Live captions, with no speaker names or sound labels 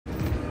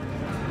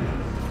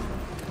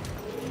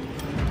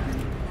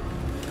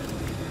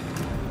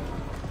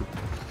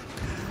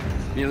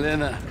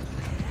Milena.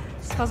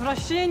 С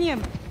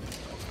возвращением,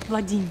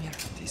 Владимир.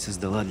 Ты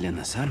создала для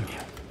нас армию?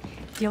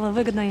 Дело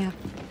выгодное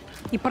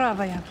и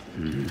правое.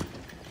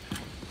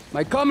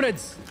 My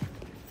comrades,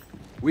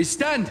 we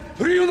stand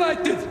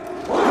reunited!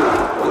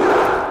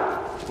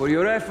 For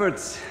your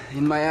efforts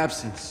in my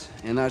absence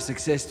and our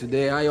success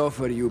today, I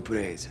offer you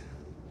praise.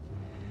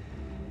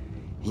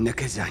 И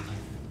наказание.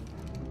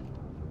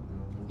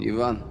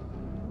 Иван,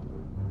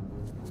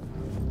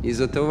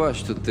 из-за того,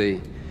 что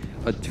ты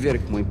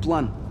отверг мой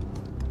план,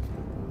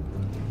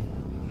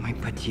 мы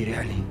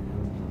потеряли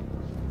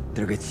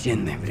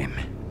драгоценное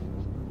время.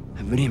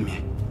 Время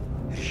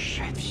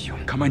решает все.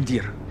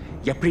 Командир,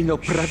 я принял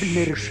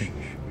правильное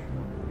решение.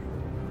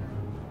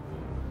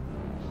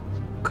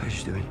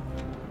 Каждый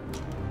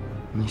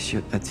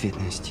несет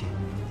ответственности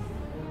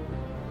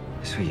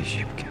за свои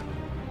ошибки.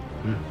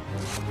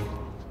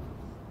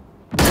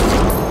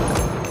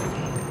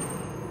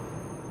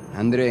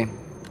 Андрей,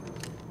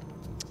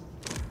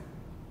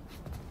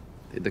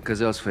 ты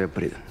доказал свою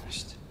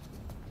преданность.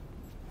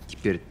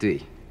 Теперь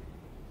ты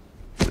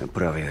моя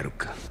правая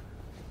рука.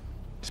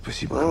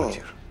 Спасибо,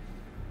 командир.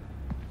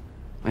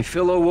 My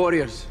fellow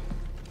warriors,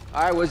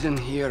 I wasn't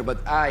here, but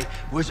I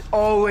was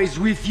always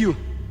with you.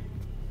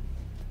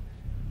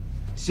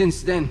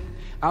 Since then,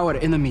 our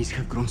enemies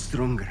have grown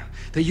stronger.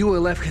 The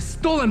ULF has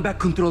stolen back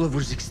control of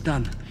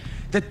Urzikstan.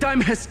 The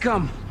time has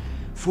come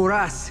for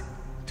us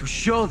to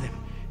show them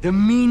the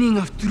meaning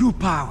of true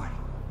power.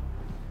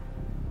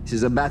 This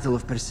is a battle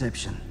of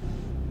perception.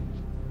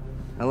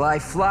 A lie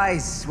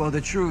flies while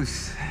the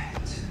truth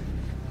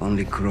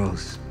only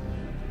grows.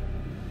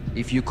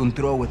 If you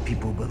control what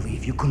people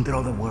believe, you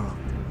control the world.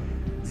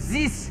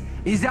 This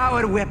is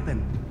our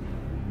weapon.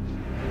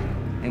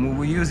 And we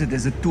will use it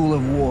as a tool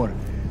of war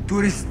to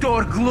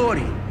restore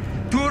glory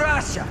to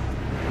Russia.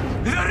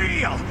 The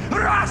real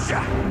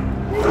Russia!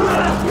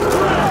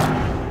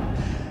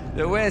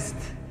 The West,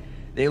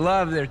 they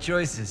love their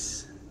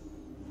choices.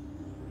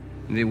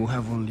 They will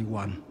have only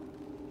one.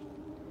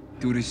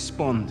 To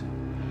respond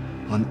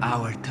on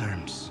our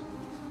terms.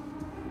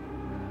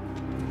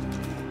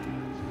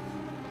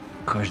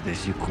 Каждая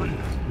секунда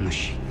на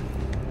счет.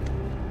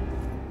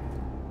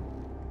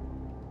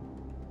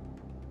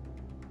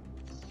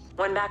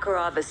 When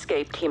Makarov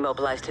escaped, he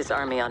mobilized his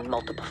army on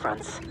multiple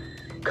fronts.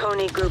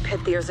 Konin group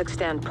hit the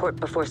Urzikstan port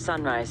before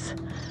sunrise.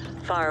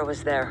 Farah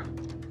was there.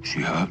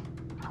 She hurt?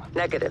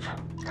 Negative.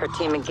 Her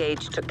team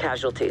engaged, took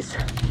casualties.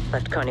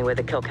 Left Konin with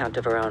a kill count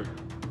of her own.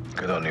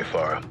 Good on you,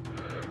 Farah.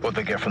 What'd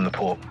they get from the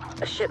port?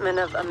 A shipment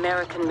of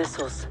American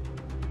missiles.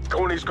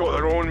 Konin's got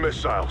their own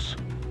missiles.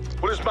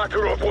 What does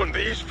Makarov want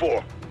these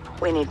for?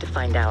 We need to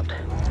find out.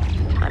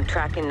 I'm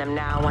tracking them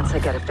now. Once I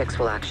get a fix,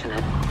 we'll action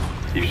it.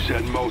 You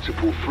said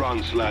multiple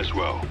fronts,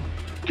 Laswell.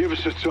 Give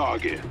us a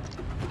target.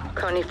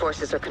 Konin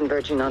forces are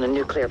converging on a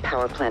nuclear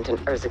power plant in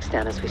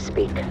Urzikstan as we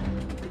speak.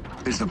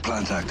 Is the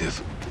plant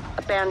active?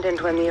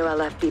 Abandoned when the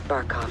ULF beat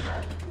Barkov.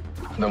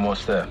 Then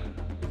what's there?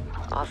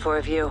 All four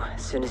of you,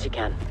 as soon as you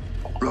can.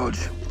 Rog,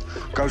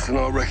 Ghost and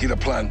I'll recce the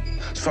plant.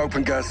 Soap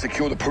and gas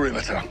secure the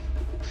perimeter.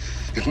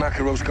 If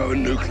Makarov's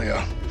going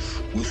nuclear,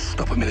 we'll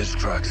stop him in his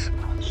tracks.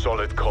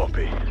 Solid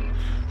copy.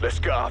 Let's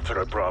get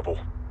after it, Bravo.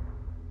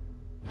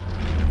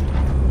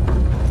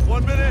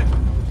 1 minute!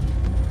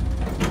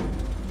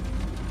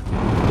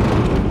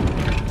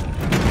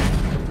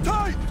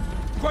 Tight!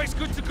 Quake's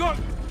good to go!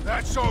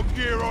 That's our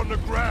gear on the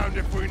ground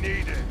if we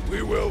need it.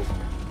 We will.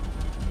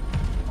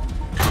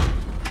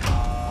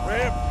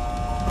 Ramp!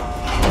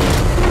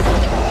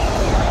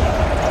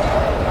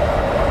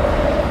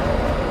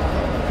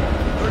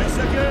 30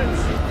 seconds!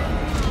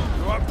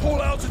 Right,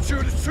 pull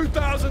altitude is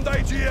 2,000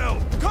 AGL.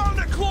 Calm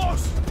it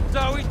close! That's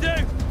how we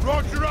do.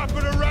 Roger up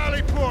at a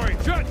rally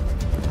point. Shut!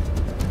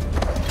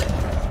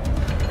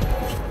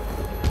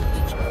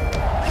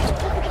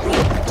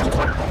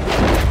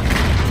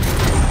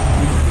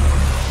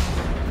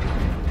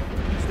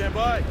 Stand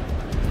by.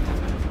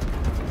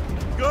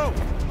 Go!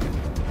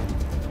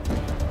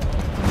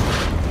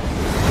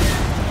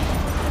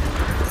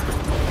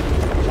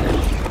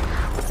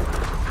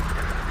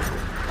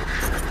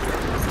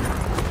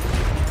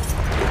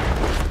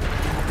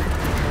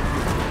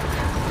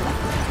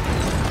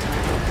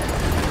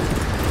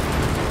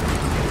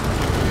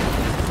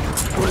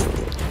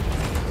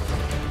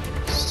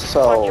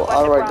 So,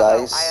 alright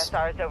guys.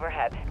 ISR is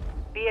overhead.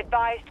 Be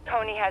advised,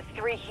 Konin has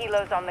 3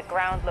 helos on the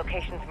ground,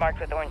 locations marked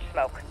with orange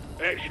smoke.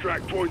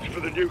 Extract points for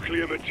the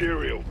nuclear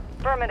material.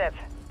 Affirmative.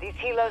 These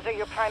helos are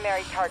your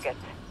primary targets.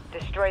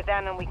 Destroy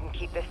them and we can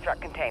keep this threat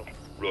contained.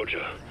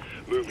 Roger.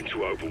 Moving to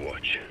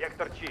Overwatch.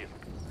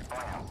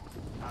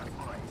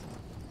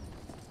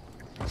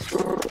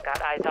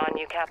 Got eyes on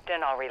you,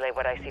 Captain. I'll relay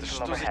what I see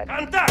from overhead.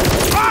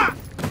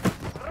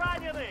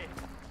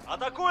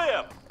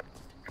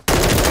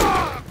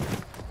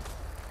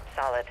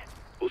 Solid.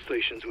 All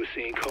stations we're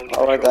seeing Konin.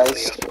 Alright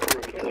guys,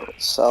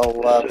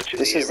 so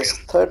this is the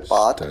third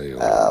part,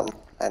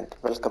 and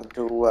welcome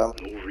to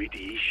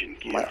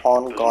my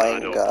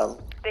ongoing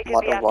They could be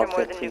Modern after more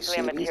Warfare than 3 nuclear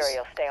series.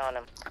 material. Stay on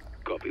them.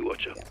 Copy,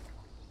 Watcher.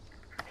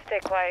 Stay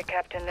quiet,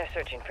 Captain. They're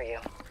searching for you.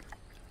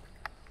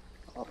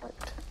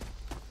 Alright.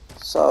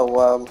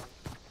 So,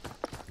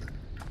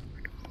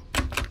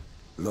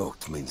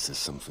 Locked means there's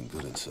something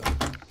good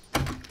inside.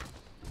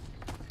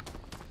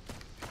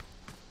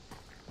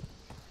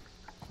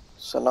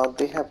 So now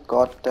they have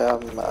got a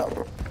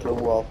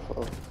clue of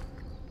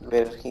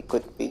where he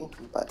could be,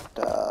 but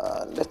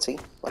let's see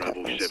what Bravo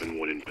happens.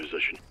 7-1 in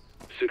position.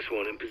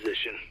 6-1 in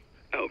position.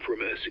 Out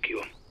perimeter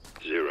secure.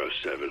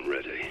 0-7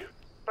 ready.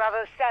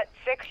 Bravo set.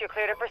 6, you're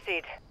clear to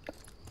proceed.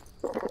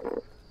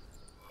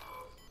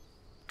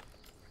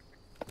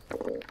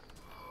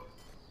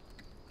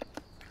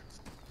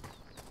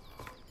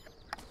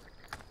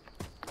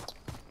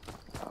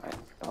 Alright,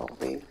 now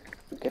we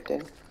get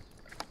in.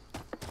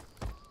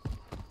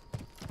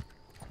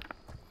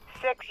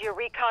 6, your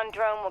recon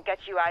drone will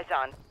get you eyes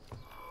on.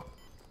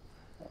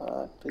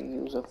 To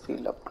use a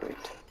field upgrade.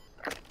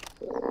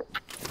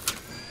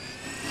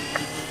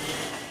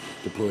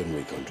 Deployed and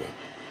recon drone.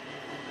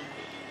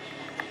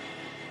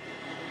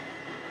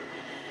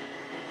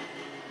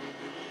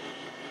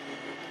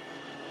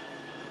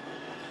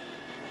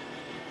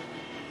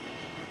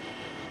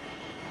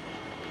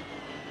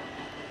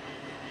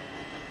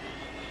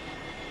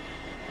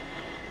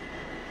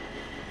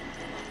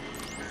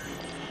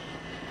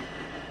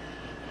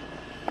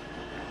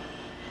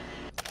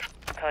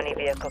 Konin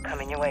vehicle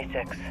coming your way,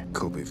 6.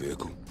 Copy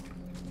vehicle.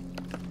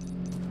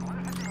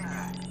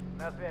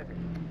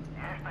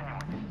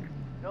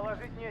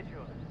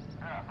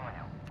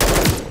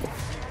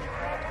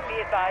 Be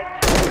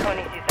advised,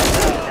 Konin's using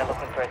and they're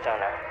looking for its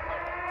owner.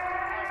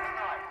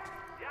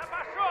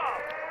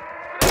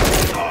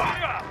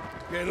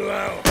 Get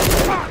loud.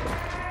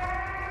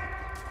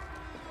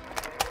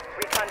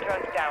 Recon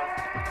drone's down.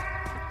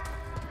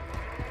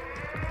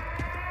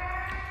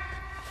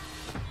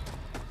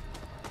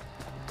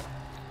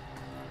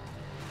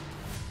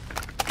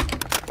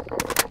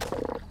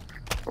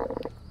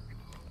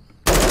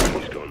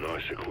 He's got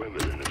nice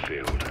equipment in the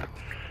field.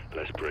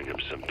 Let's bring him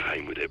some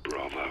pain with it,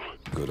 Bravo.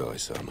 Good eye,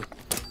 Simon.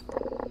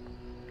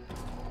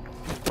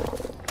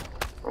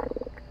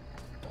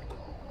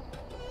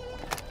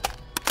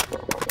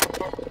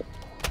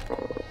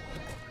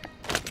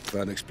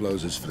 Found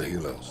explosives for the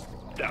helos.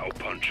 That'll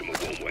punch him a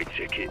one-way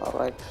ticket.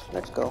 Alright,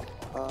 let's go.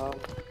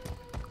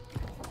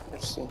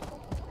 Let's see. If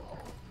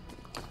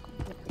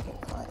we can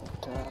find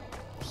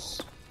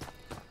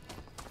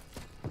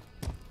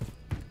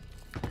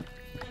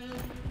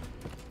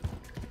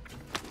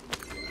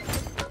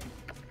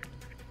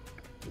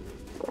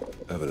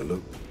Having a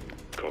look.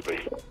 Copy.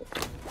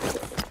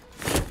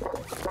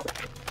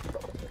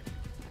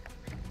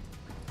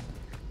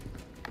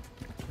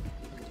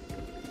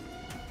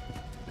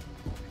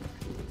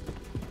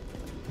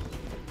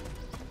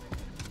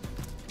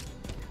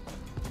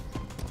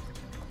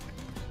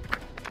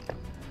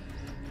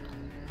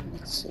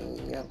 let's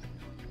see, yeah.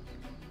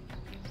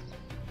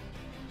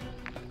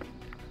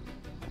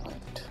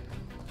 Right.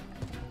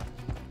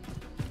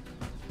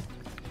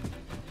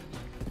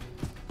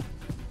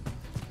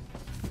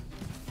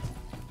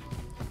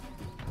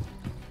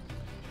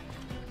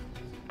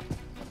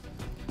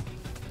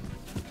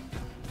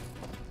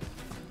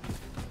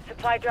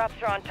 Supply drops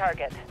are on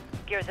target.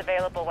 Gear's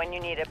available when you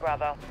need it,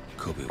 Bravo.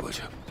 Copy,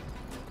 Roger.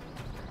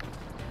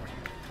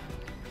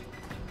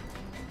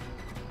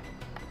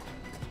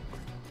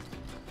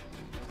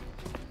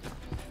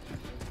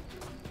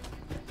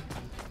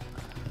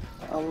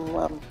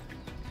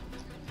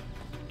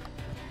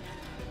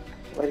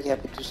 Very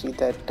happy to see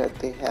that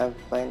they have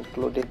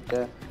included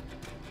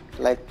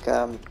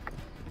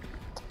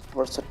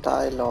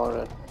versatile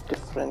or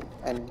different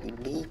and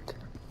unique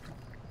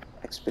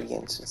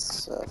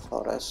experiences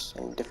for us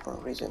in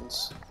different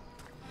regions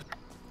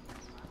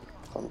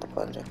from the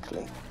world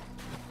actually.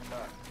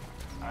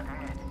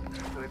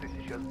 Что это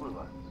сейчас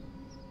было?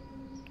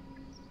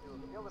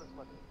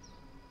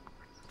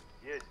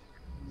 Есть.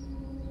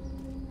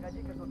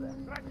 Ходи-ка туда.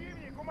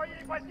 Противник у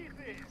моей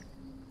позиции!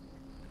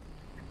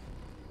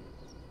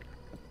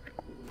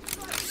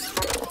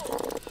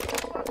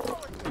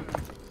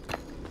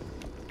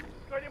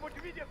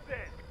 Кто-нибудь видит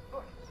цель?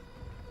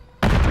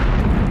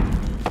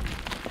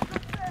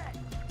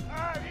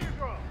 А,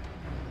 вижу!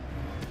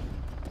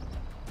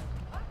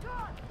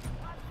 Антон!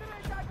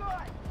 Открыть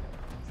огонь!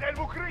 Цель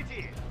в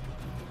укрытии!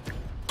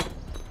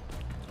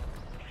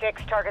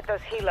 6, target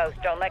those helos.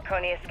 Don't let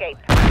Konin escape.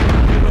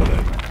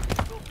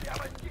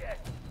 Прямо здесь!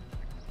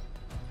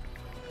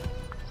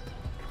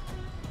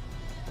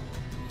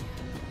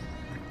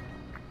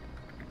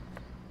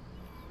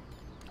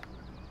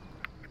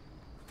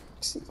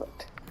 See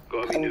what?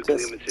 Gotta be I'm nuclear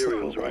just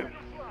materials, taking right?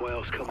 What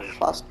else coming?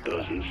 fast.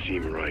 Doesn't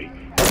seem right.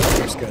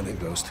 Scanning,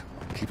 Ghost.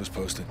 Keep us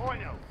posted.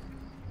 Понял.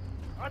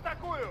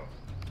 Атакую!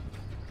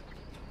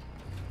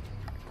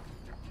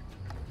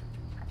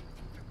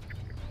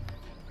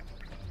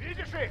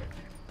 Видишь их?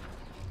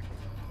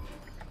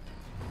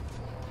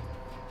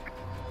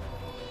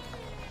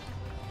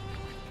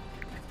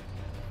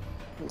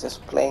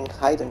 Just playing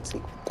hide and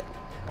seek with them.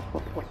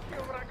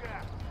 Убил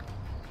врага.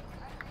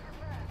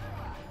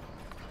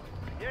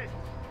 Есть.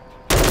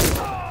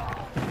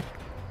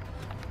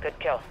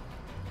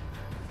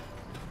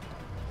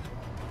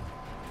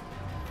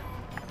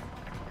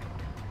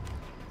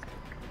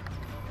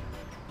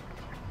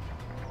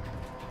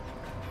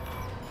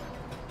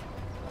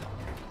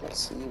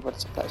 Let's see what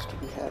supplies do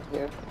we have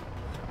here.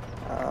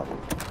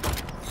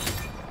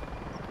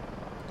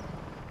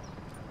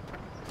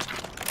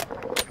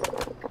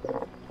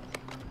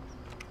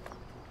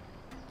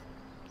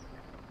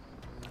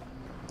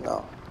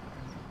 No,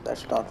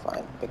 that's not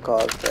fine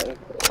because it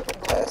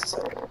has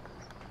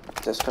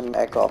just a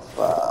mag of.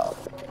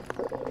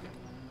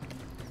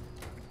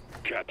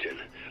 Captain,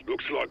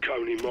 looks like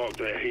Konin marked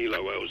their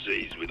helo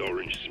LZs with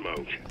orange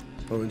smoke.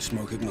 Orange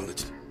smoke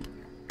acknowledged.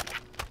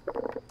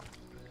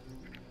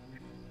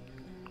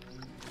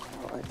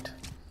 Alright.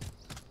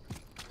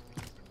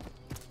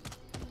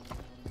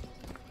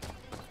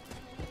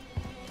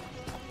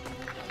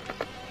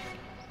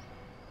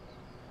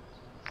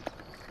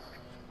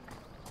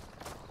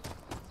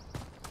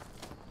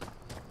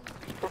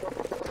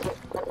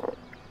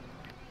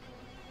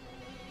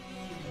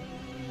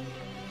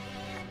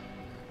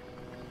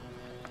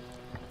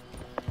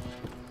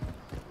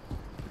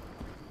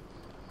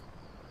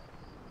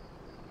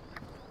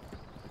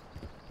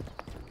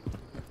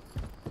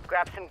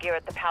 Grab some gear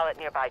at the pallet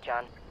nearby,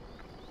 John.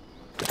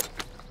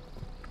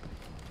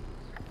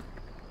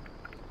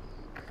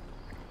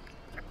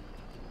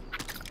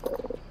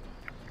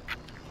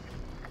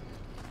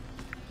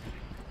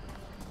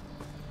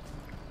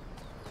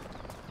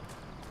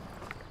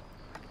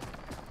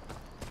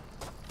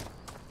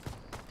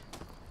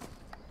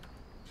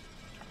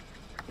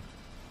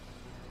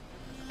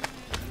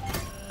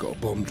 Got a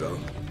bomb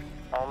drone.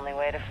 Only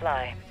way to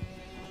fly.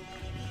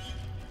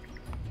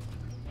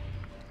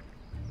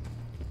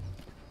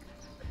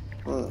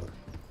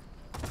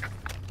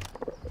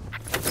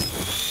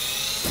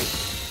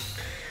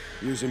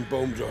 Using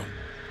bomb drone.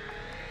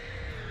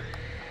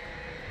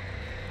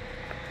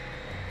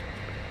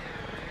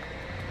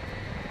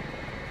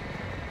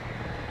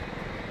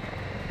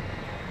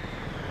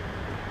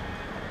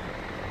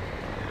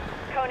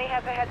 Konin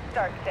has a head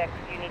start, 6.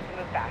 You need to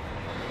move fast.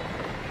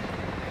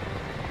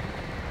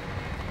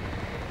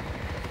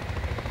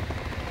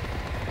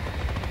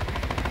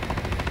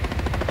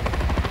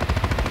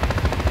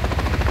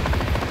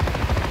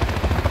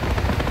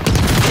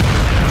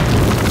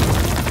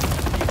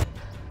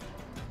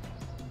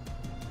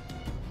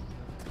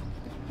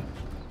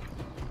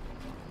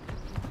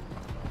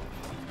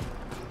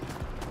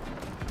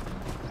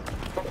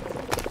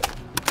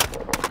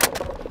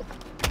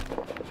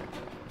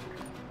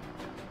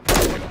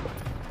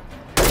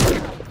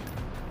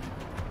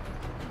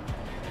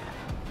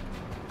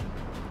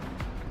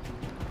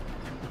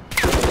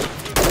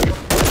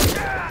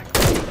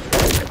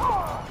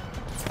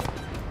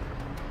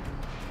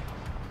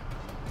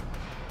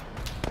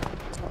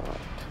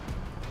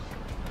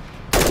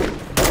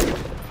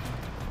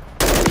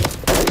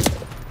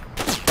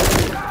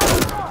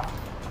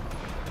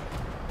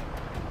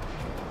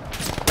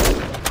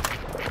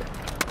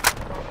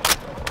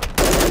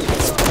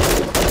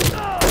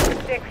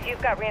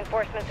 Got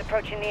reinforcements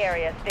approaching the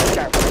area. Stay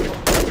sharp.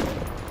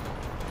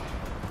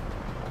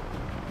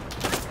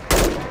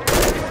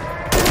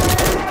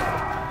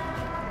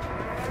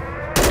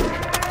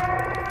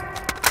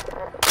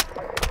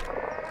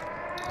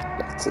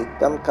 Let's see.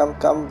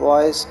 Come,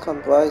 boys.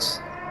 Come, boys.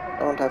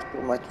 Don't have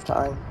too much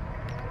time.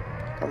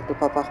 Come to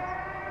Papa.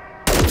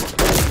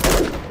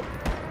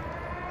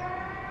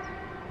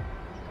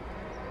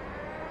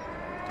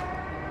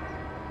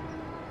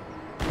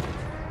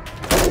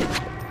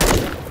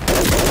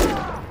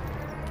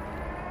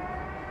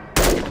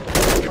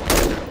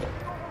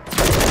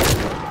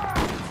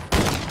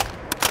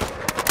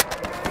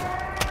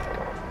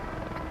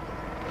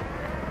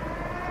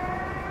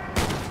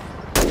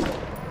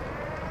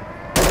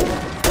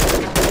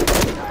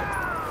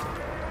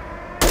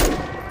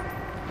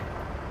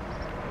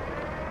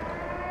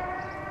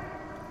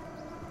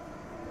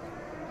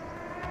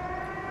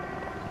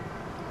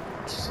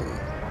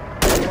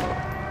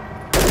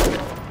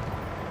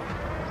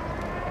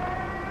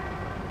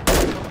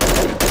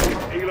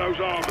 Helo's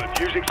armored.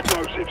 Use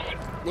explosives.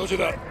 Roger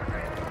that.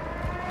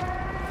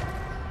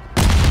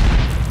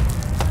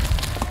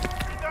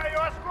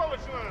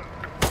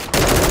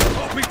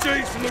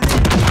 RPGs from the roof.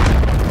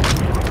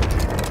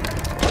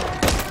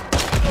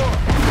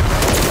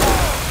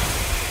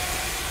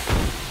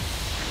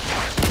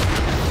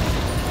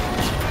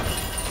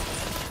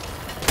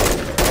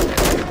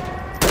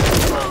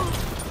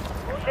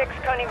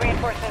 Konin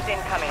reinforcements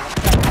incoming.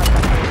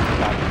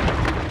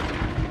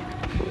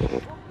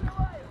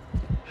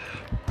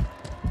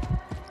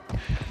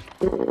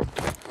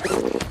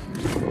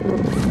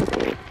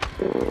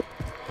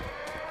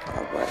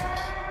 Alright.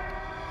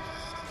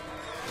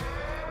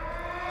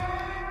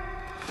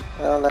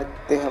 Well,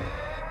 like they have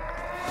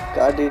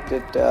guarded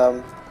it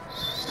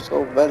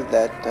so well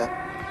that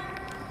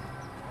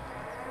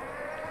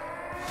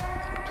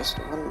just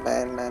one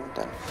man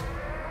and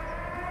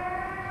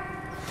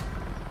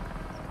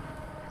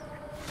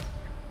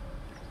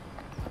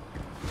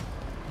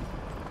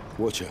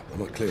Watcher, I'm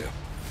not clear.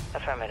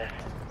 Affirmative.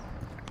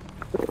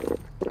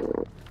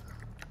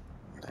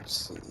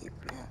 let's see if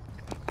we have...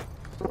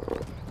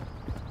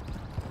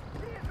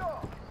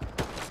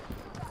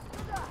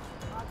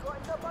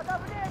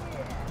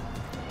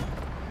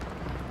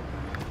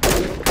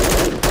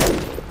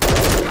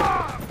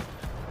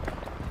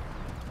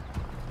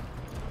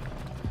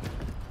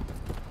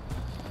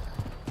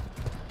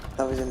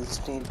 we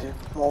just need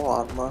more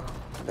armor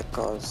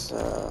because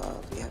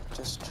we have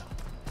just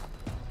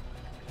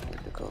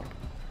need to go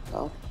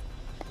now.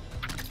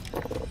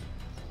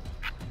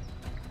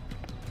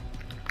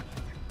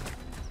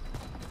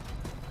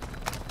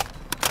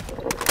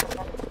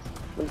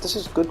 But this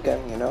is good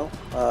gun, you know.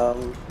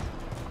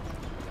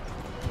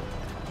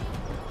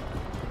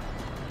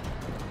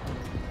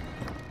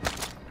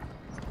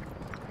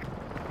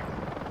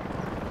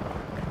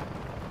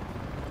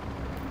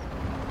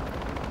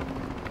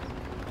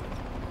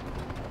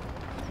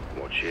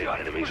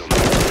 Enemies on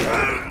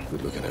the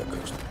Good looking at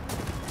Ghost.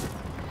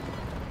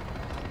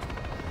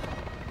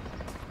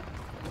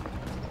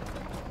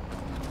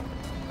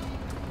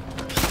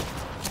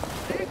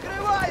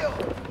 Прикрываю!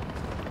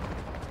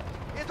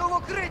 Иду в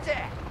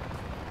укрытие!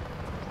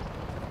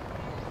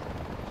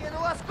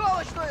 Кинул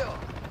осколочную!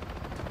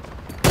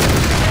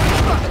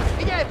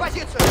 Меняй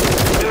позицию!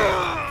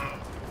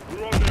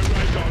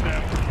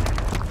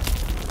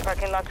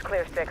 Parking lot's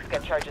clear, 6.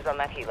 Get charges on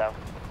that helo.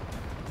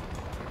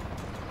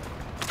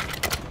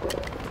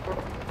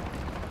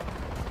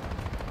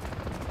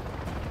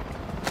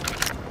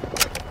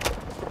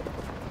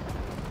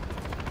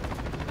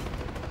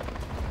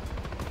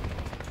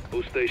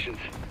 All stations.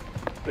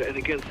 Betting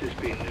against this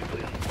being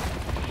nuclear.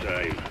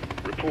 Same.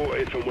 Report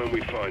it from when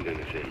we find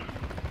anything.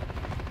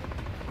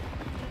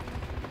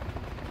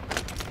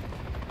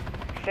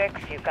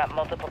 6, you've got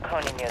multiple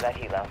Konin near that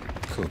helo.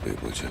 Copy,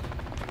 would you?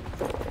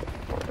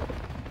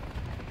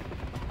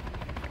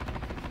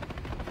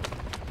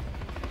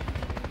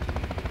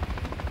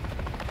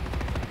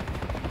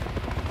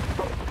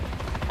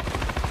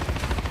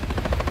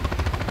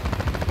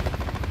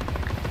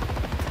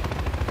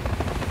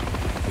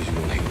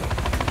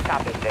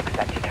 Copy, 6.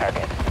 That's your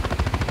target.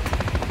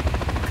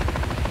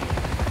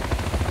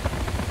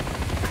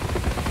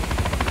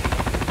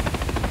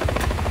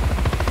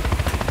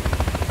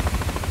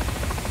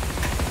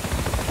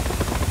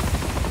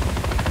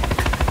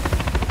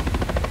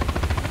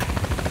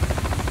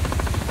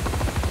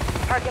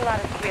 Parking lot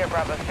is clear,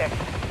 Bravo 6.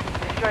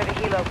 Destroy the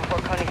helo before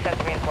Konin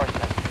sends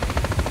reinforcements.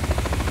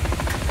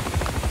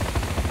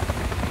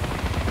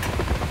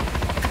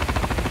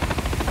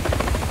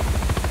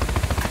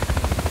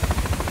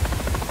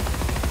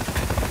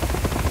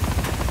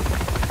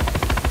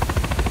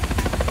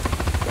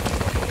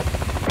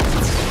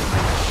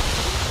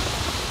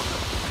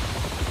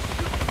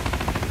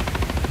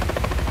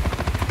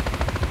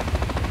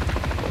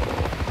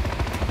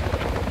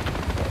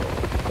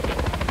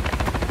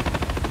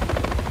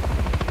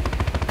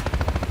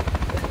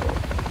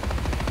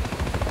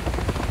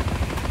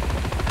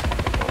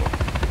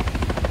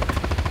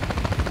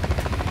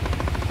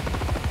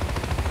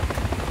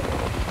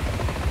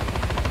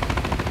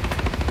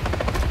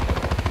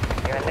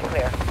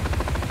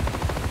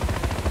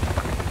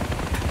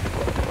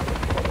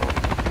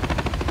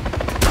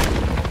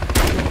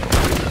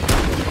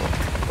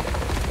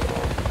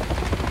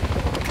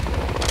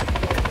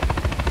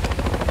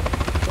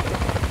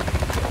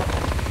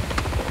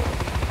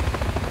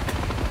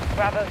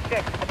 Bravo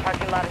 6, the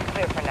parking lot is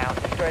clear for now.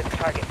 Destroy the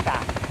target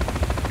fast.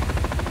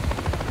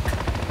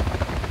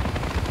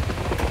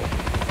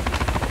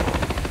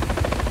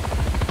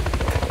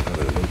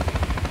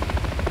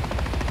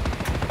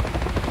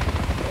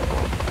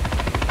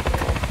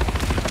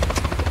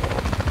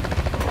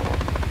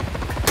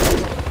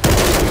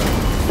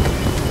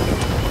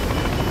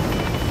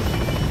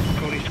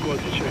 Konin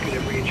squads are checking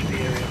every inch of the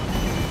area.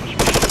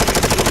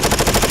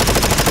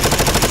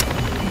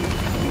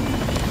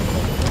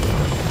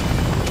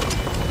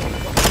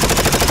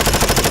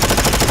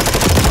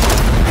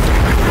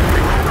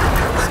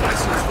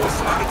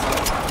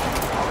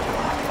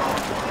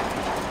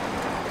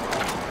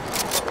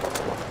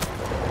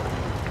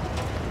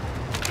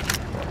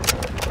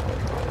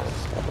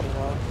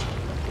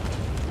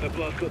 That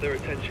blast got their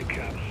attention,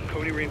 Cap.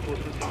 Konin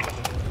reinforcements incoming.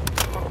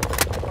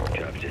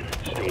 Captain,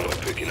 still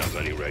not picking up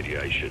any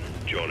radiation.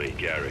 Johnny,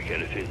 Garrick,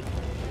 anything?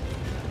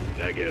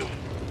 Negative.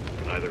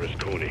 Neither is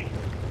Konin.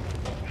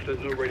 If there's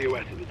no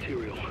radioactive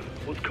material,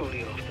 what's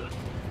Konin after?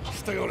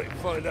 Stay on it and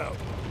find out.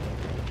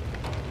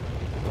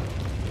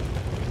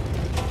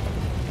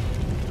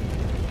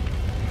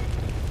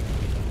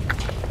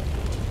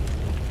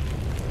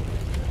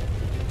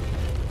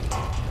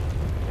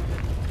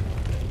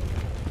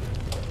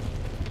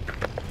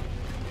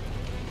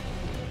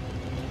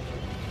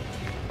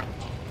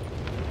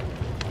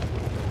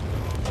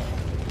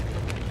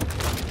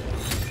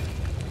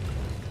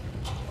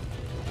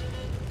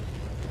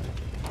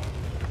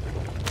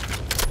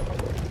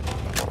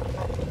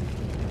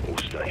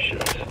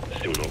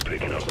 Still not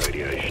picking up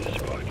radiation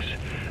spikes.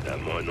 That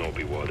might not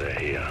be why they're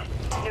here.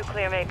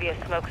 Nuclear may be a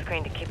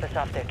smokescreen to keep us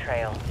off their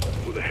trail.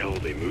 Where the hell are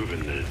they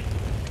moving then?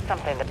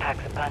 Something that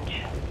packs a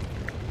punch.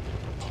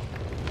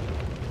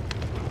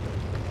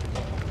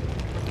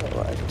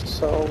 Alright,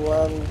 so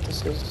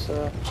this is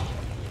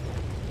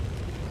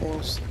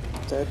things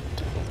that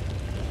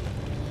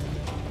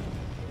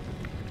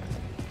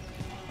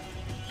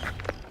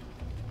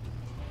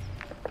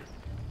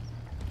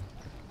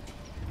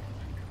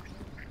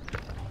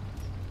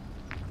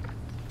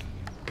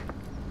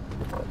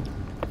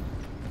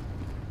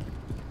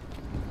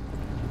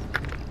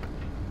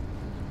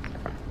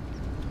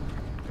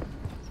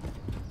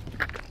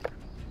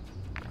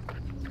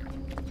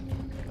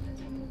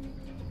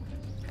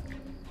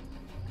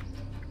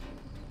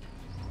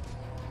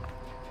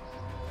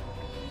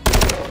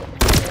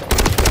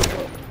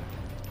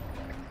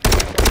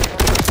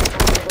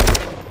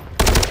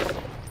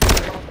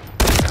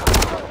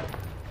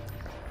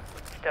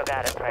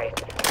that at price.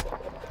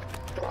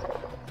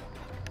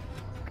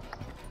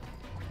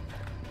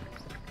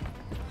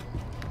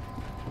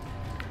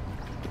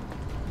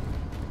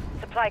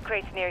 Supply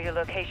crates near your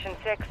location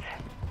 6.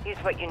 Use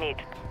what you need.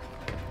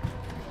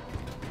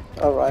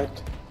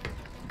 Alright.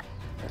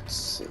 Let's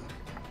see.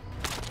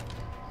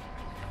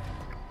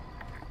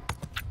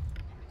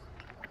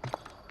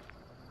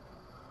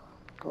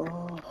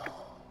 Oh.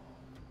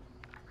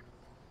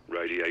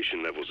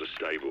 Radiation levels are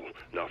stable.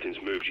 Nothing's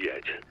moved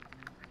yet.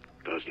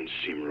 Doesn't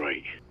seem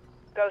right.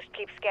 Ghost,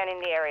 keep scanning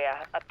the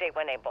area. Update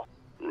when able.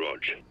 Rog.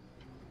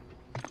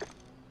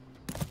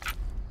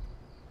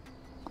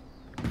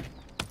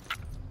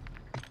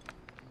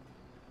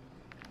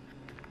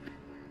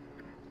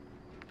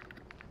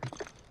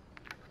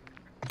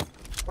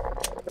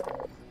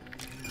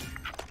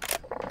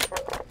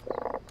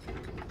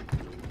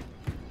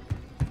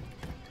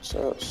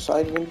 So,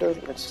 side window,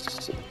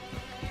 let's see.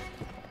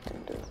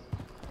 Can do.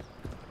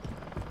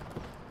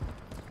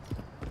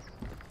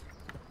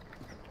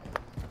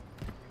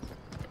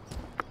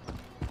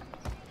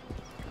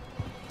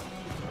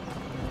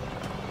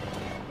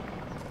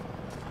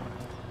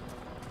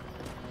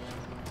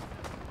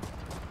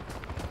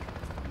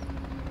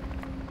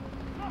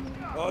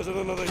 Eyes on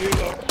another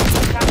helo.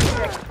 Capt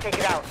 6, take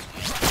it out.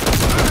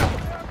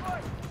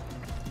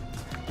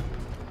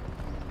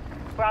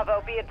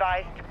 Bravo, be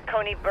advised.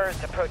 Konin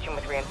birds approaching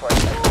with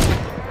reinforcements.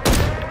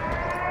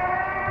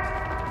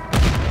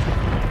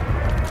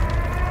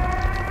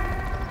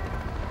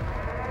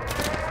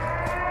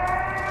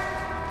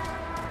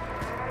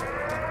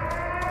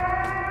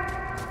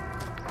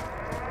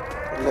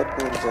 Let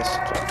me just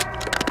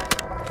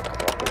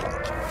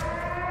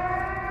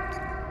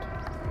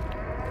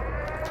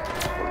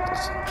hold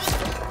this up.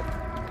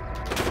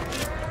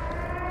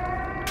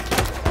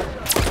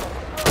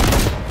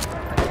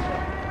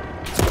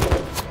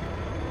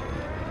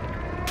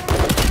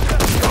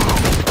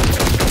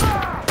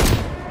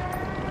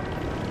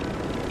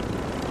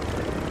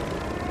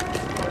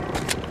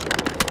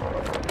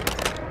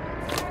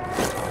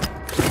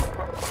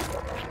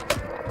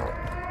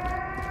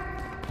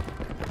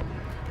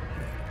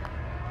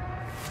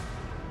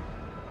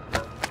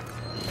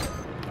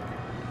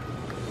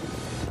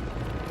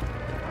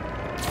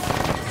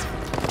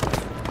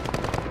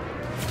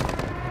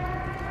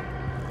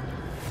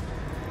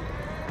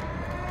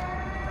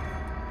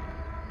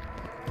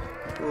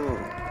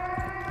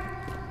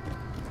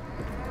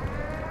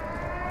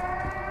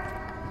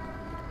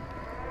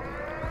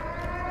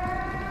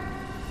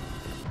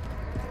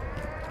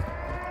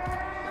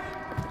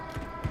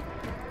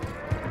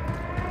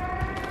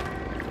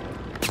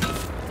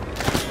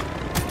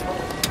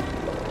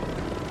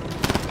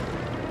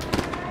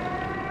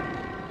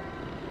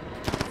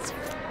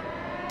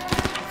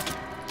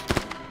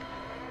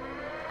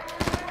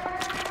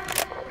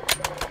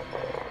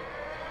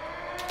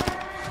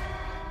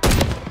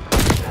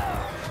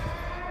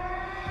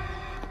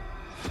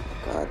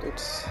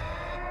 It's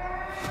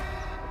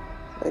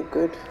very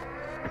good.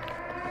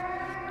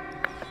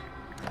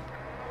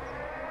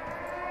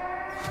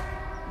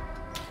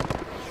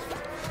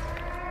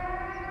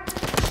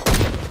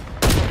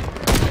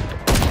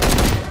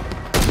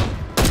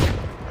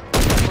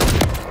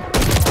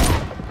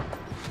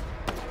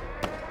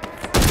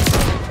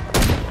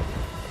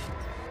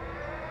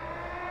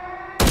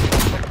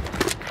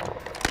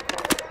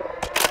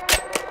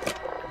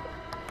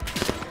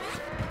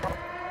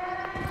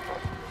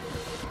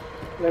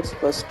 Let's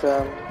first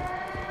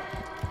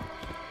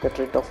get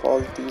rid of all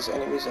these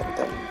enemies and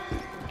then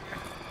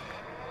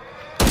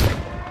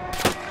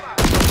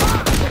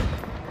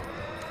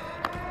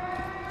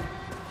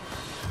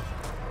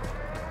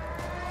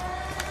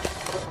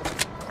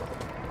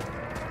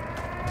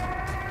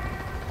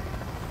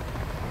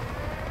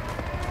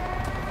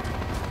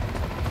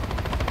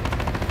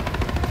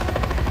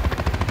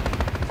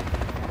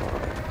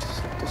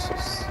this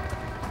is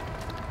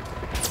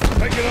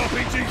Taking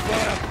RPG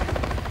fire.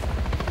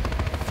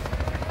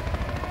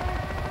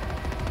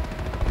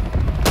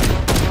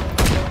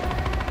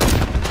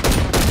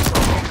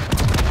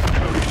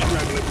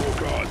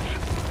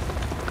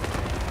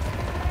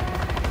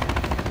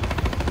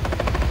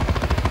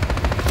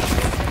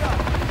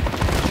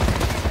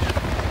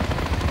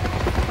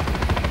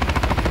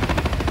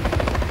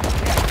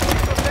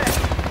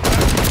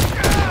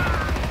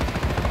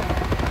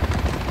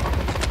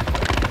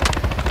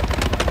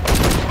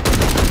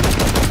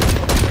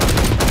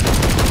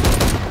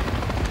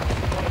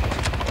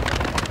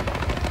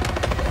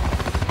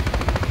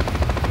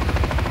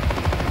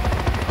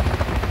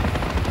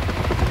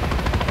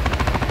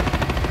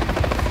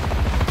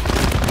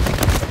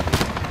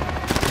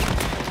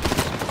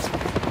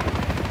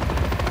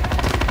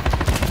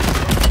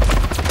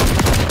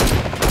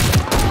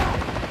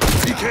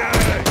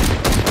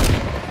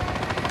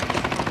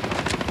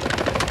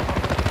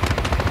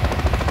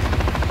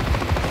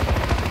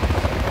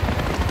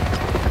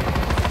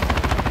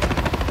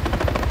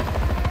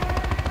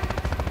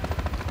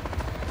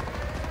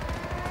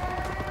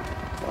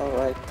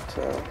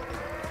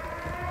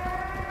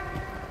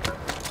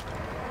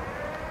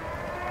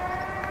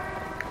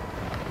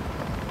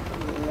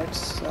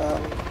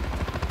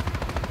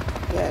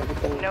 Yeah, we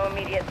can. No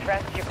immediate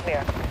threats, you're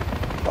clear.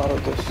 Borrow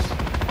this.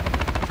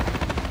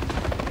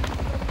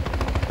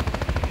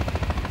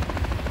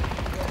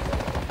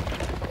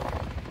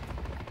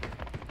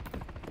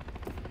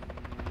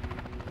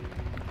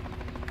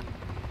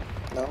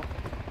 No.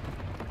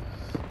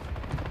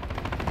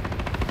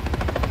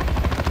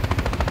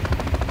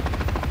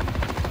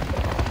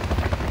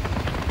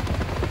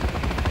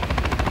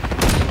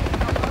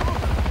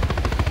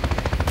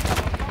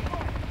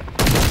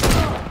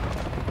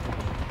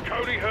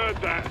 Cody heard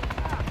that.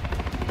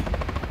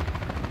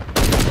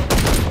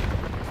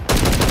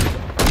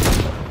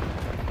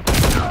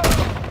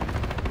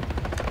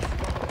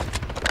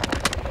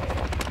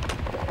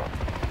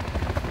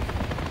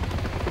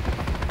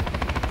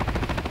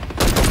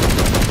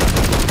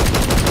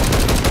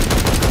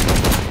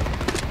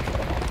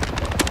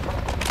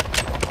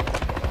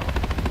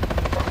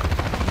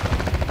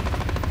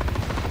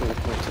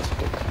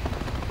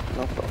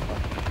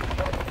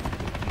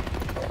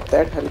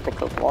 That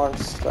helicopter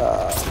wants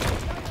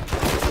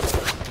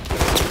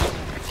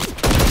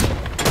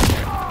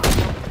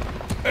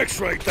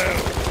X-ray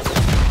down.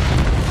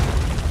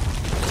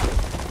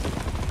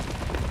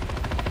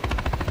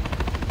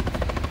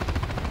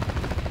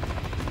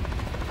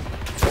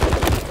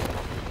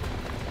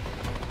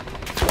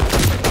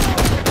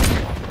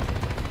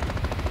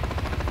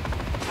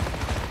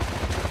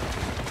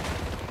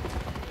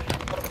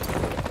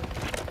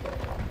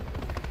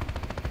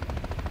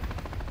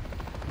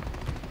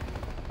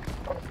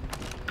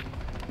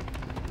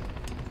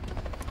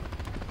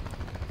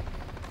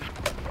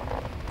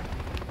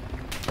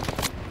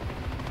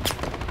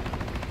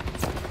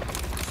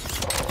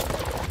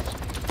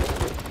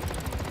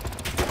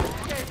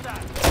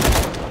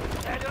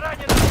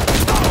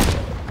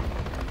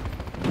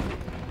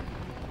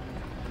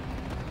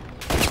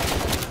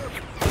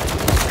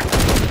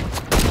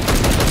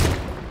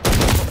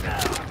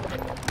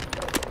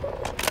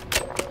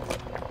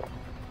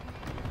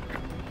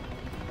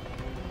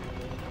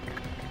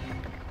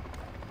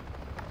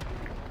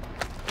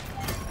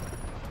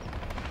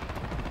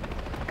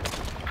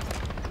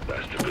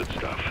 That's the good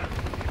stuff.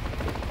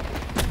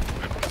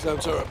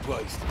 Sound turret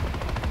placed.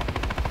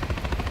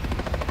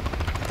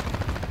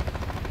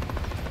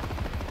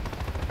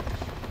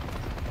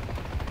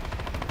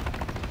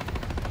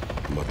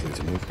 Am I clear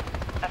to move?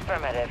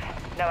 Affirmative.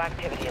 No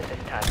activity at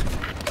this time.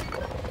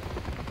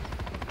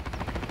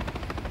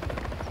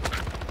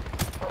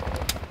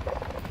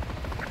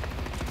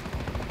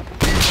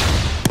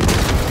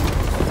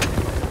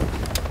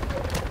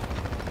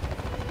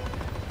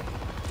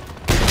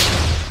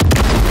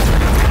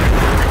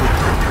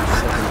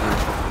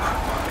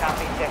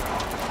 Copy 6.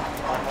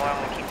 One more and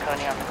we keep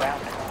Konin on the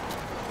ground.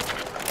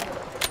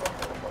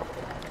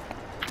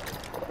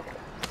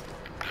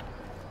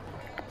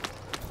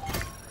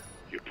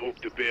 You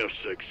poked the bear,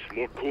 6.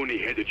 More Konin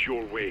headed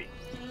your way.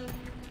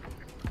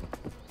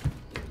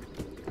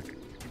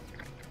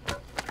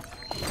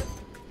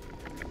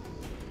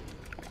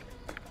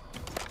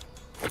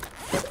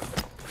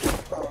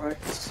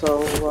 Alright,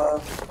 so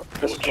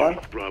this one.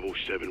 Bravo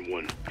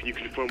 7-1. Can you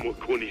confirm what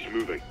Konin's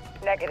moving?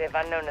 Negative,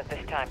 unknown at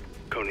this time.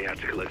 Konin had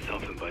to collect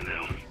something by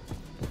now.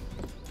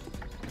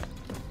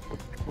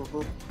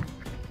 Mm-hmm.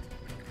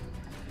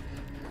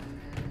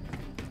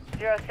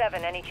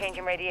 07, any change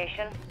in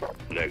radiation?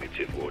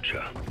 Negative,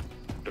 Watcher.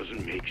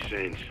 Doesn't make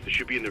sense. They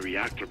should be in the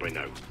reactor by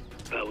now.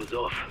 Power's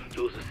off.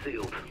 Doors are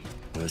sealed.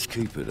 Let's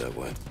keep it that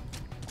way.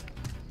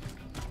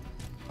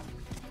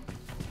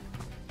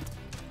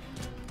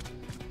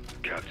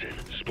 Captain,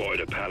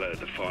 spotted a pallet at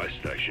the fire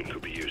station.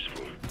 Could be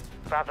useful.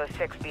 Bravo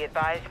 6, be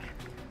advised.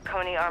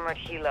 Konin armored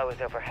helo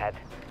is overhead.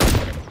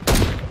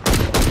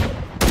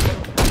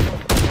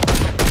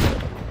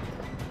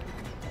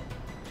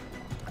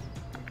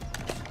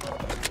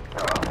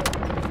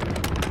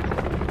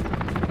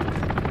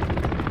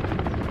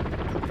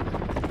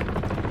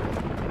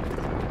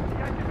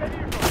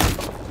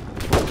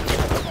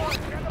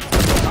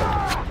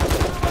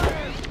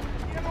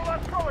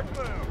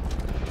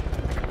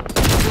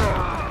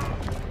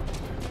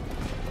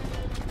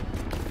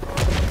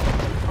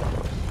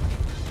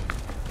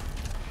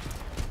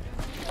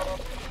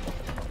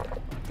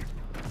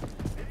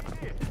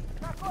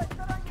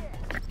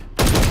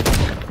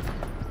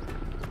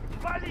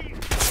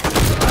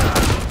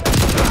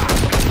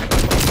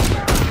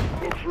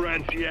 Look for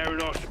anti-air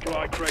in our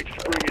supply crates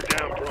to bring it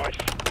down, Bryce.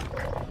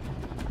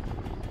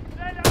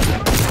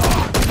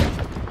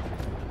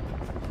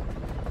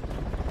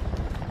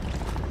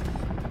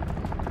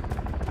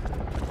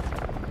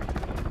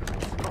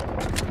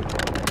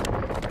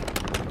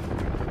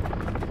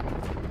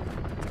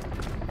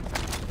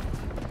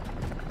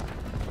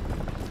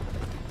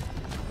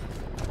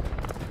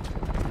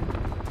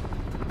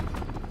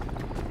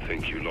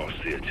 Think you lost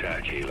the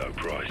attack, Helo,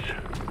 Price.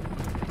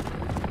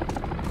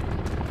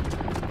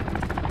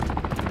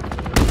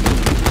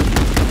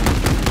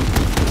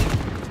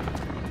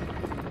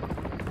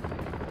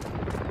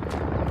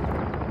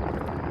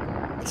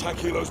 Attack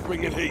helos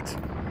bringing heat. See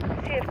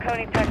if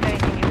Konin tucked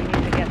anything you can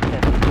use against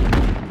it.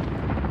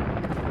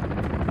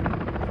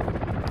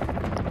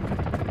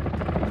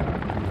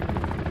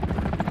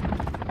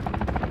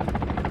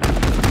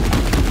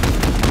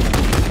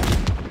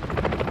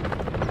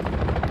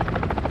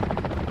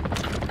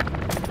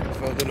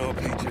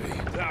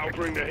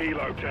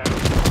 Slow down.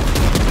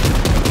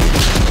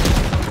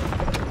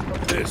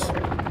 This.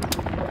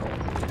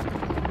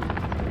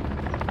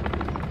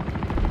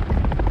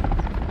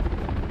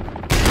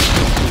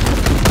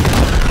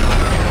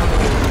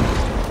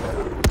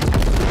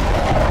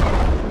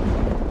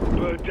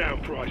 Bird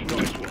down, Price.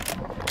 Nice one.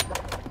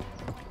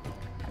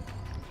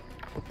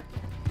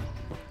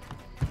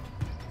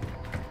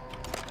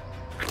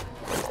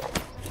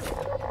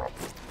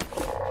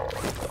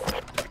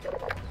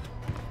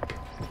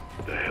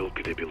 The hell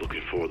could they be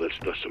looking for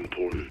that's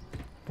important?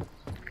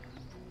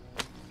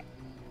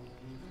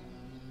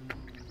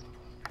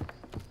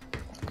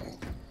 Okay,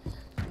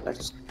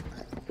 let's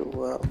do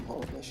a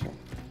whole mission.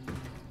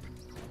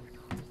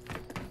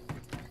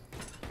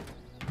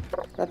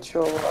 Not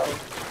sure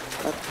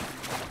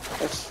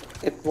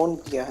it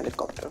won't be a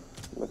helicopter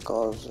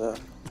because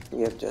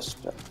we have just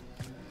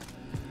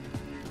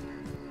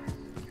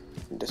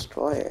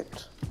destroyed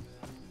it.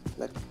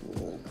 Let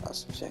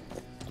us check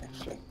it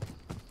actually.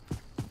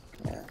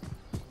 Yeah.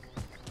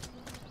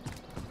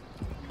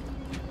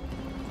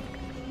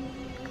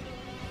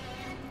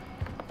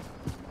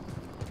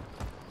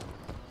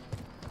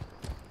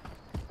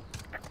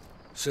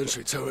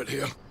 Sentry turret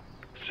here.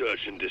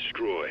 Search and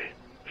destroy.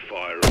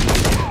 Fire.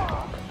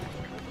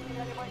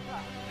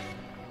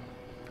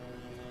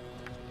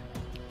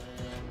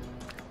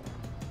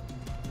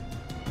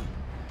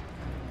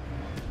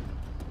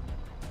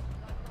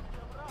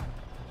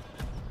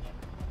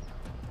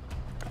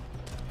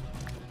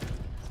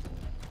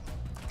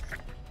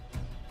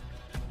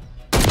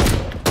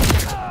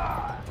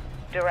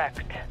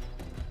 Direct.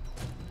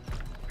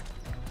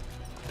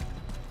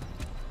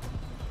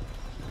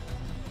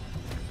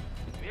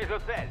 Вижу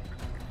цель.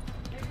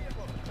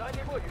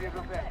 Кто-нибудь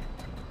вижу цель.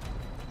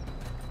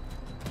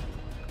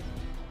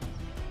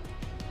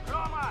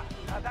 Рома,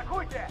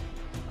 атакуйте!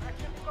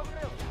 Противник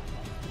укрылся.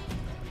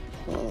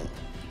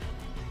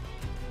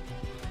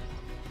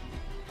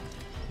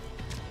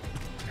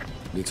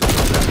 Need to put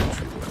that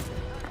entry well.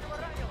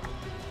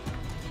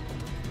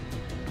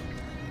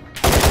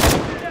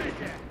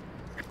 Стреляйте!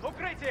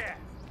 Укрытие!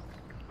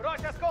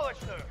 Брось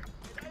осколочную!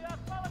 Передаю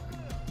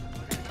осколочную!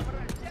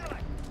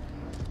 Делай!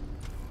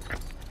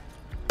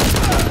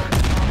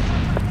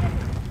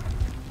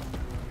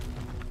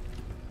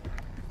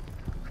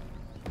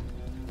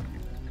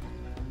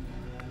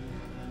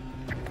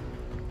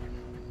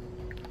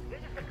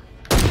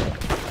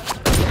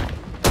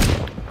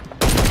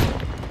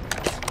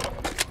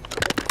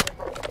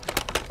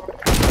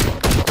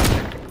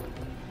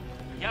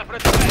 Я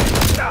продвигаюсь!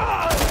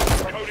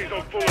 Cody's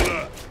on full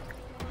alert.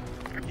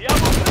 Я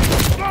в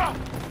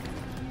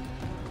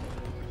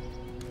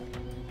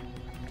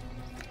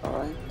All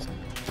right.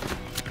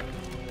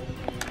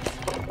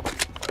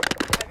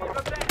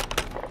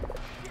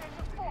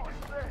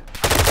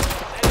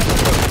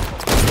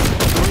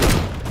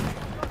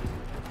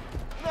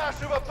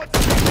 Нашего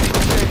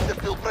пацана!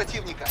 Тыл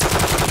противника!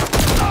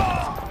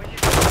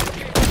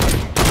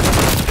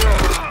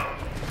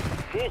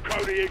 Full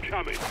Cody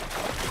incoming.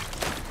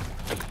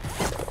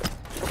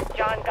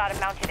 John got a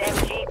mounted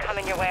MG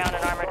coming your way on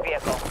an armored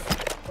vehicle.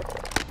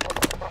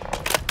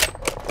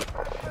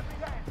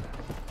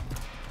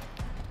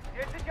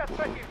 Я сейчас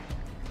противник!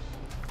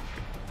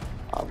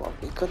 Our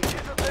beacon.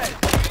 Вижу цель!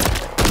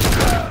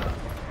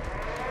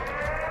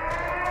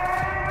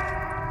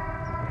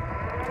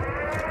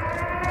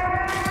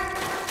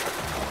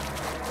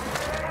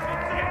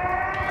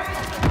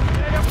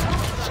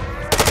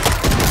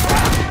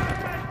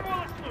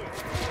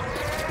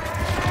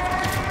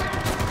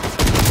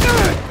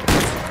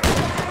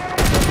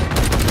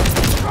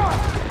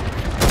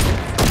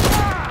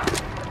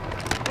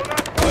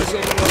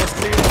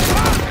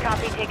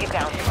 Copy, take it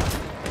down.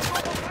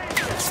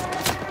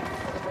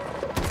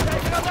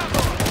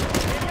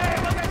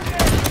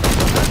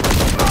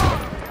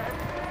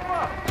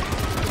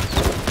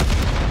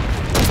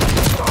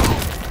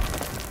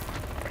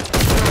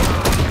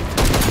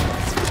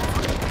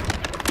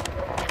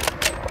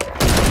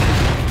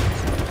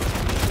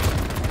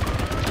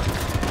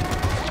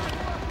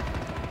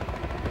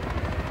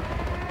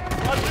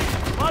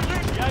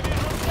 Я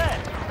вижу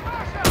цель!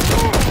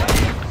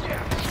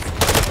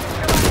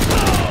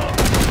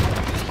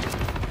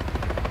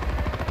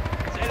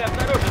 Цель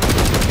обнаружена!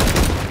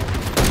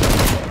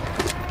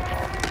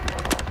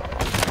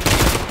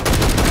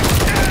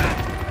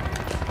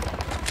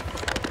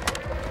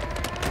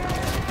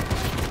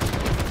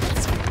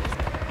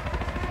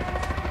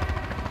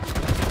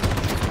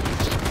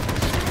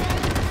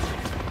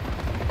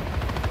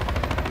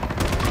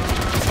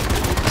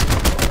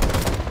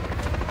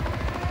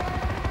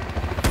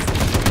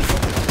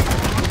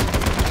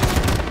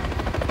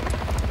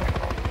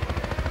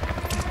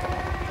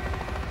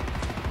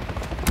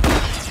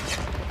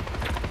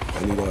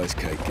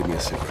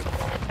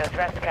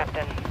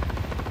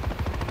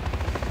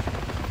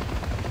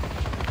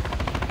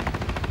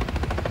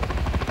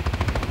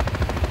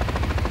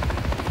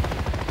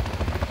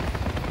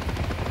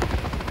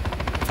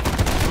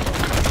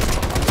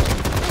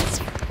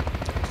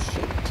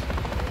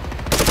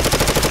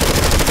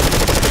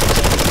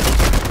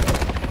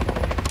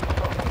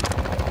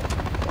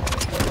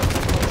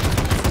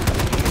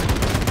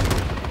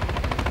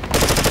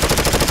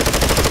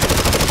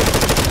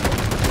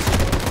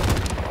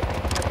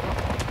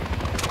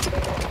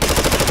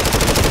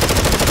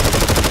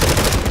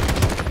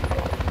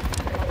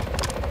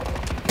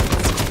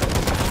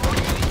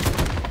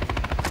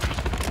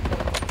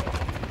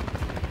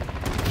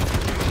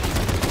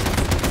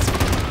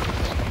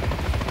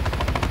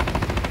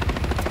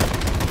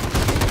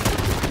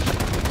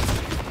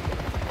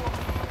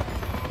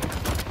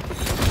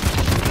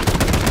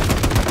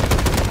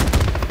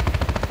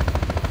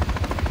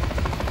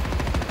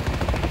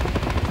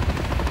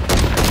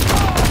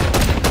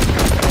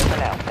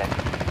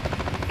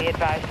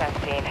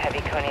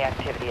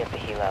 copy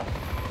of the helo.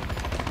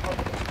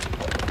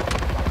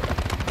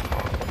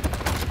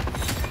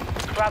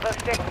 Bravo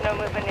 6, no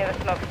movement near the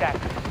smokestack.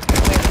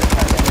 Clear for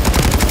target.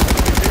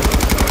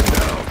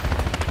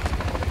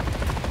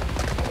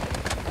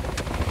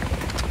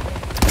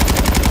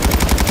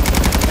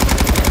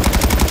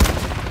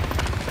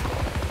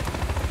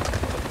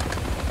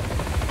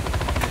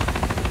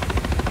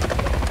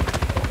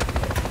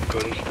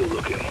 Konin's still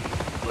looking.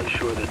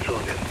 Unsure of the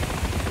target.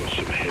 Got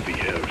some heavy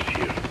errors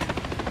here.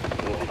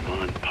 A lot of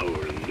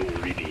manpower and no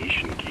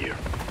radiation gear.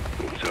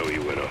 Won't tell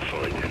you where I'll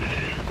find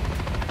anything.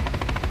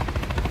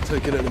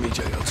 Take an enemy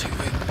JLTV.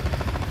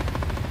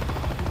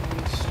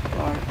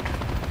 Start.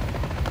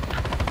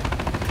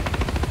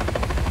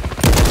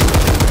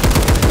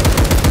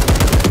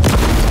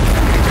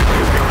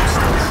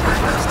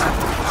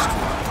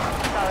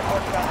 Solid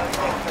Bravo 6,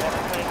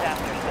 whatever Konin's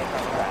after, stay on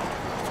the ground.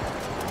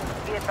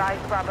 Be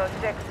advised, Bravo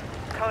 6.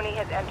 Konin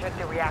has entered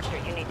the reactor.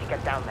 You need to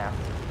get down there.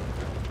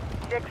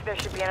 6, there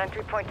should be an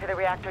entry point to the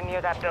reactor near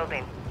that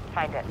building.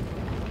 Find it.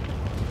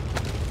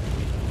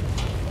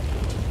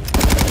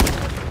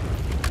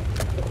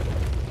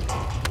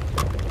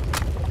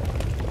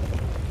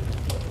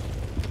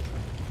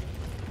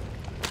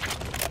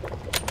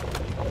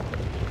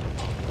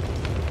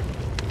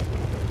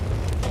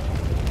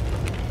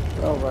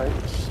 Alright,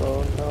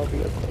 so now we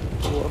are going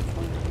to work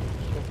on it.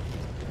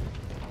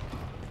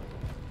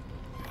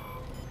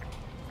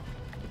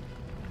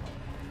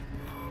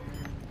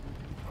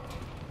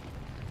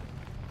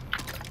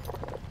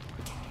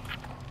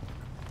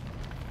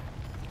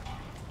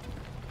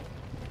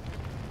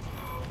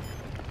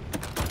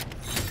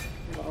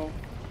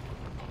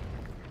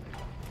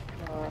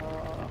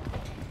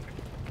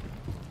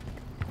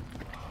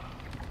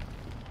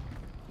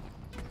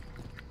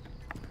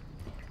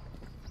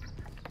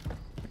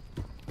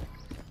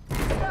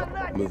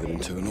 Moving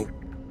internal.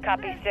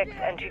 Copy 6,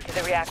 entry to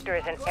the reactor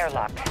is an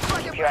airlock.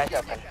 Keep your eyes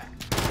open.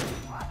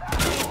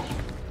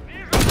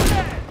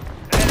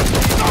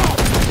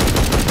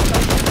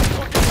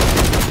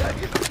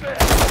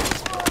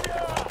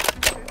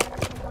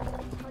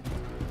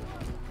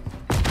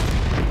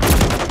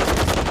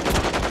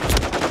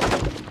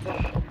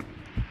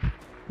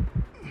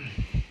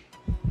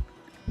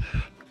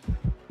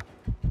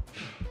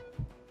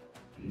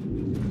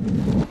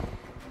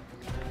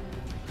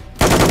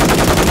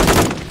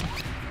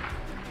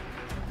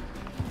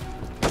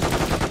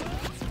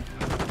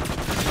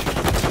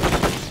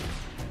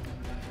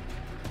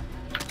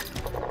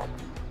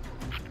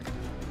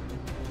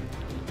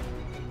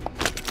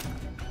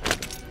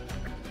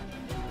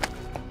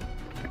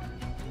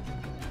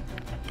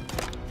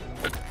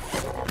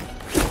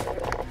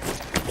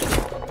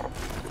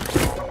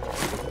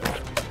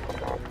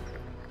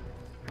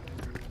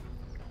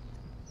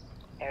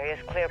 Area's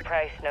clear,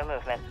 Price, no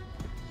movement.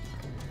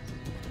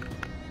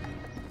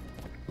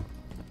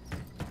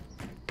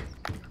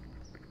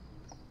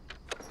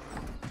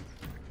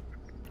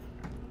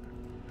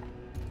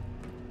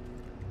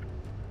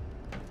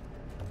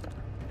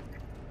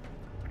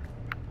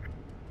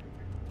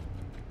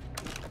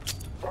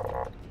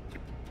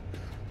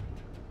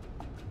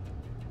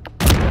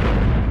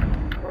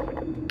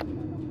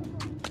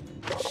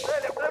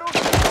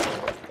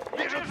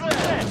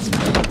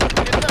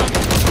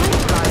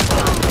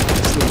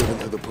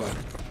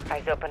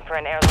 Eyes open for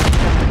an airlock.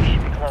 We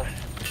should be close.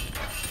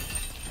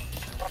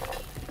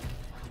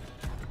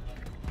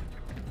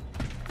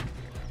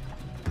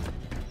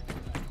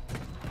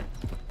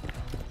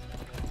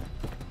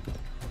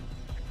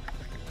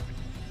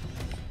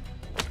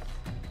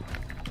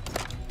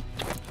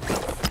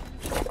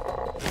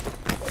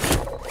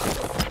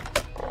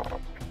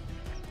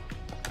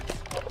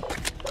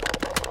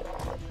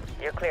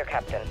 You're clear,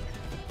 Captain.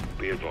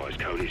 Be advised,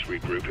 Konin's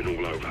regrouping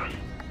all over.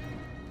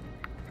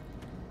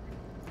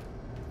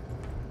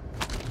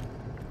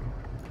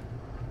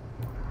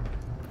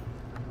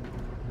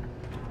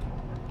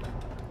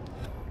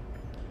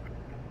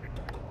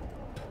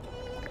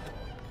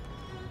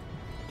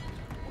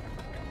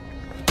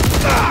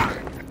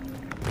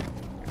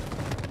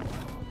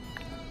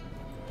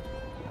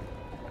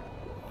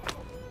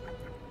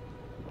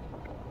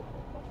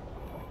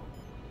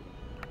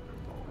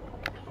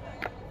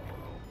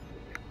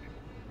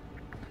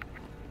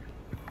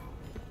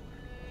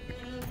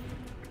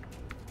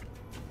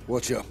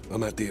 Watch up.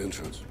 I'm at the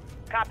entrance.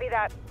 Copy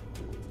that.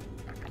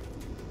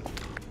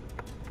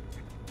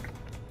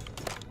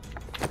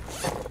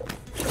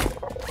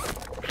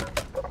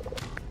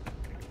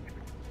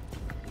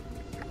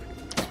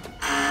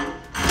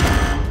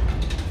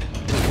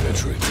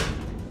 Entry.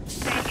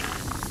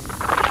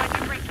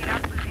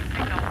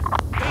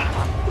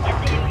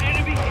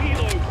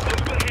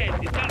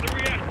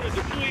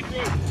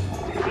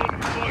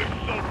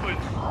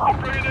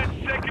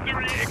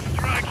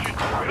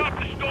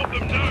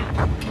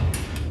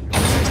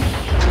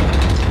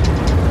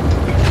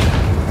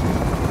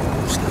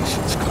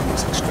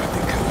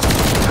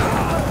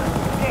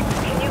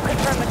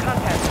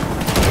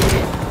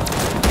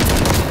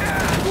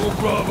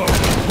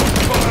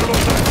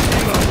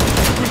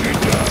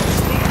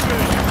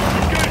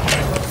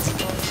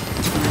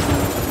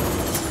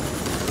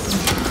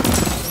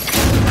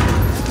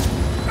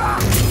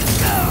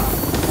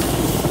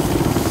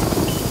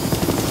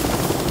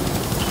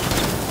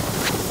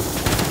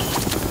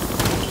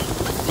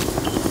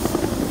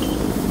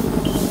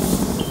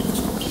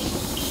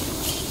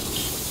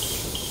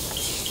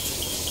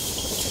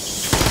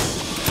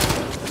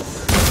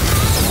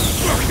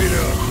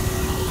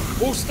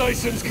 All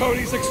stations,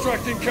 Koning's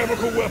extracting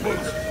chemical weapons.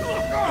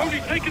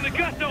 Koning's taking the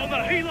gas out on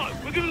that helo!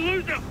 We're gonna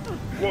lose him!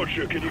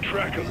 Watcher, can you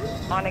track him?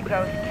 On it,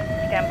 Ghost.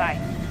 Stand by.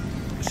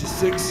 This is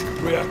 6.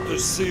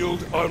 Reactors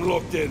sealed. I'm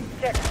locked in.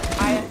 6.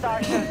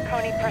 ISR shows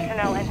Konin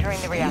personnel entering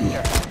the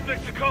reactor.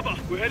 6 to cover.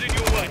 We're heading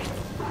your way.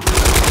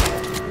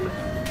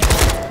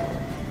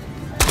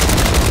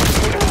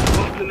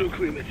 Off the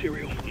nuclear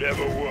material.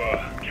 Never were.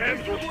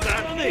 Chems will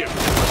stand here.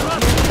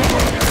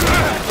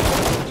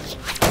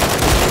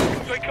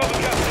 Take cover,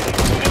 Captain.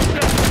 Almost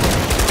there.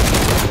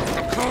 I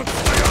can't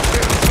stay up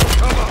here.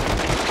 Cover.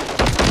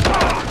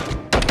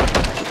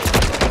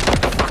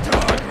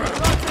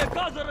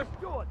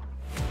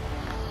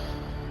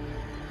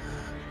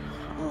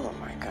 Oh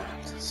my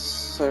god,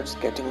 so it's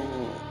getting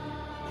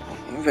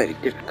very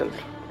difficult.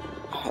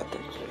 I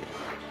think.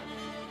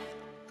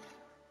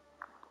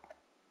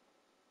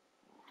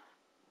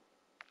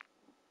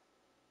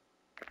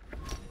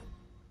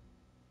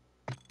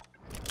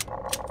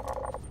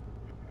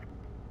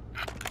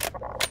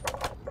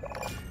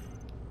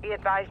 Be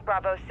advised,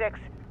 Bravo 6.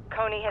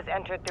 Konin has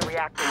entered the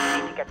reactor. You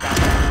need to get down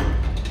there.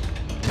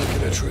 Make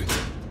an entry.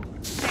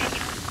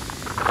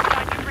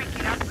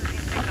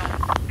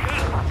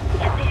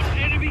 You've got an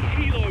enemy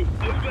helo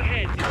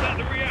overhead. Is that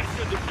the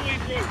reactor?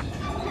 Deployed rope.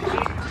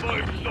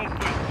 1-5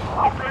 something.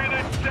 I'm bringing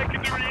in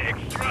secondary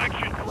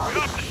extraction. We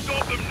have to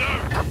stop them now.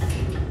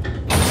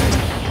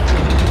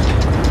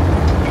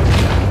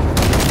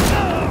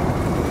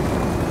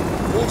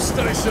 All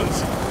stations,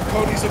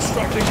 Koning's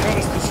extracting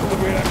canisters from the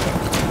reactor.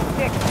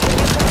 6.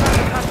 Confirm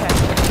the contact.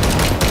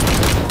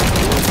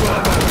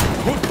 Bravo,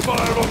 put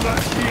fire on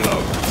that helo.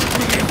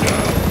 Bring it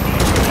down.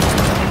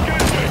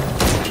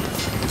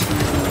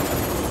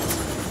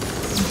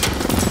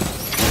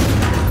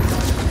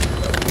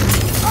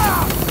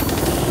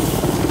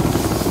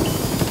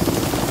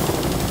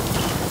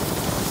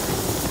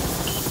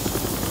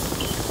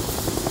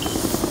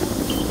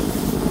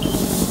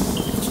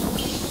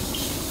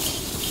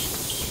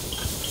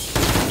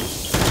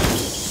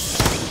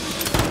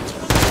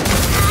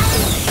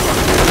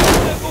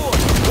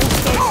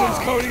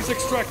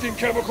 Extracting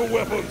chemical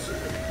weapons.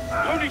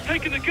 Koning's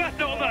taking the gas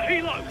out on that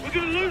helo. We're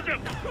gonna lose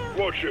him.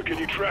 Watcher, can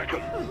you track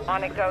him?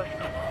 On it, Ghost.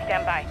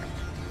 Stand by.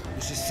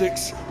 This is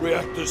 6.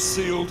 Reactors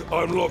sealed.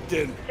 I'm locked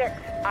in. 6.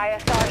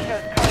 ISR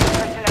shows Konin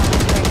personnel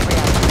entering the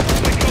reactor.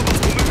 Take cover.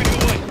 We're moving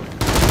your way.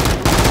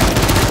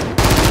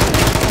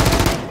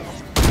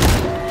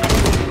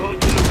 Off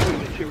the nuclear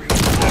material.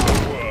 Never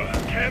were.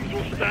 Chems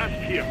will stand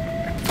here.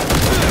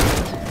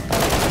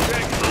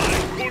 Check high.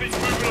 Koning's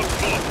moving up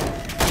top.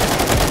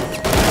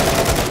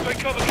 Take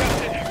cover,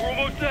 Captain. We're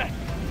almost there.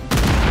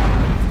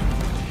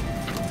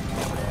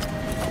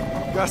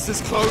 Gas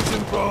is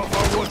closing, Bravo.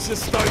 What's your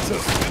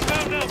status?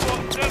 Inbound now,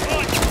 boss. Stand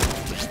by.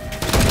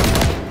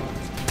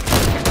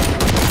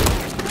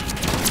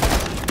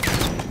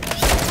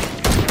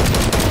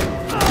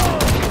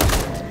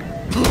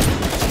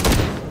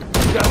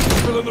 Gas is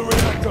still in the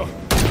reactor.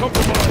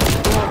 Compromise.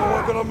 Bravo,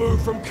 I'm gonna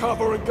move from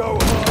cover and go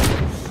hard.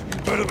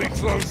 You better be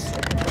close.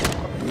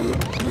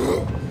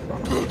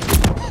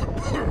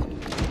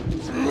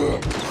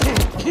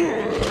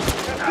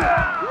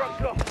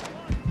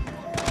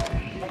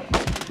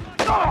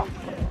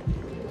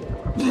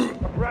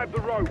 Grab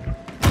the rope.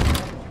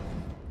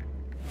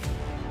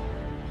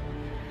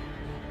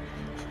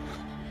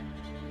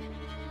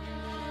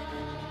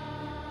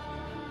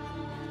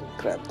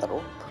 Grab the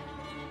rope.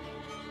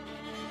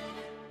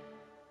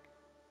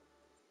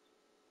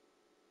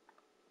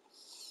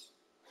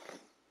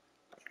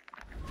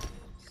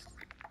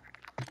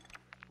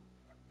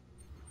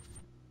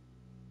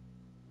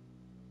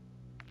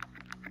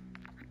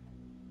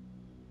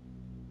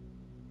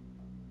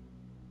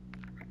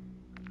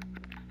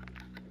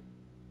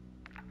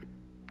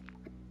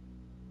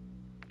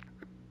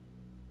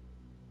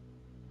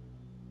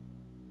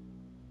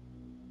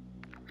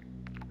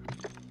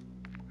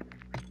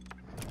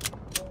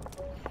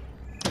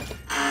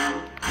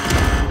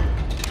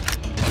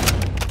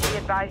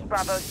 Advised,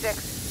 Bravo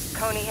 6.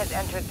 Konin has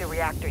entered the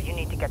reactor. You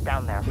need to get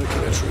down there. Make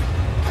an entry.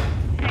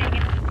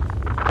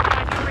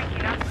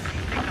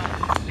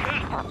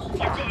 You've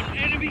got an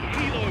enemy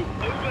helo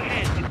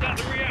overhead. Is that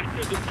the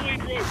reactor?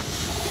 Deployed rope.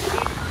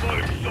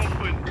 1-5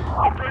 something.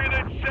 I'm bringing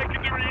in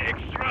secondary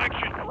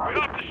extraction. We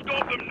have to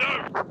stop them now.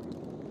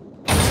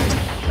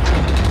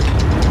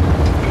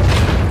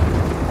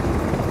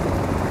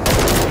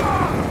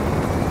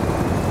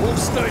 All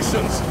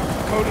stations,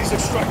 Koning's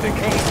extracting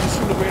canisters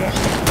from the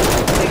reactor.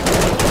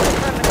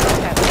 Confirm the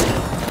contact.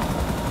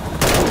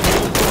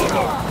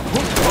 Bravo,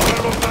 put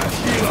fire on that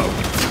helo.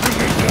 Bring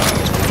it down.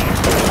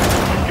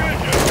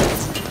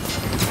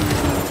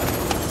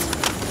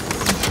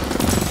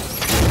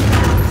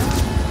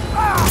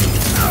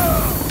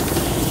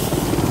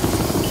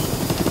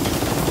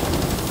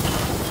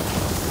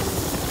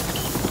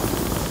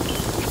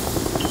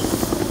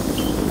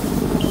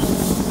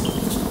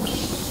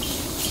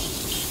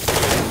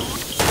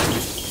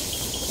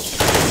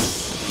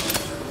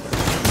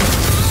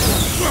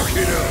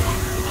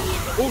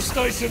 All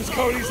stations,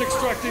 Koning's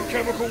extracting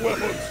chemical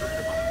weapons.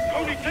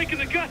 Only taking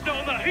the gas out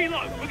on that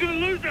helo. We're gonna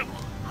lose him.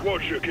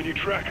 Roger, can you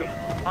track him?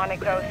 On it,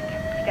 Ghost.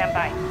 Stand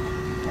by.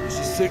 This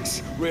is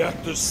 6.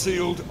 Reactors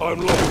sealed. I'm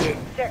locked in.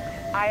 6.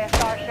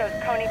 ISR shows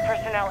Konin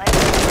personnel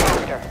entering the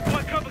reactor.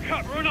 Right, cover,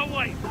 Cap. We're on our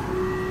way.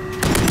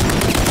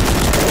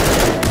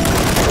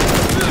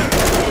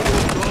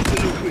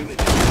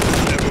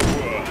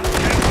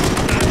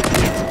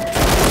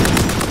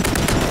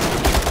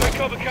 Take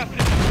cover, Captain.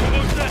 We're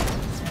almost there.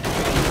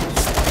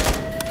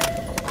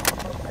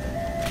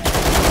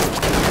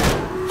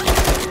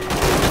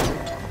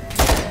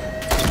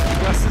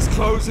 Gas is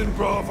closing,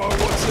 Bravo.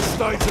 What's the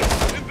status?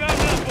 Inbound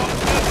now, boss.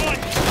 Stand by.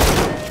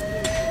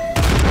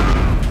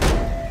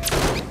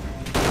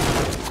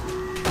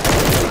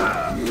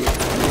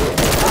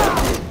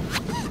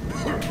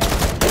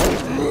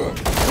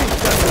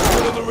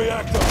 The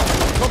reactor.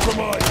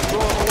 Compromised.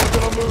 Bravo, we're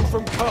gonna move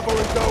from cover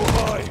and go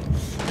high.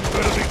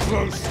 Better be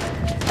close.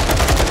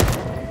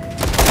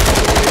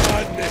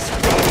 Madness.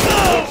 Bravo,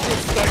 watch your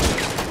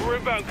station. We're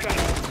inbound, Cap.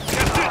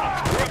 Captain,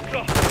 we're up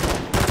top.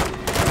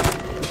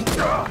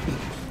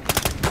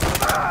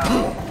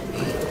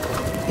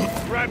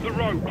 Grab the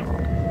rope.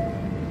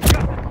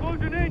 Captain,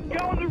 closing in.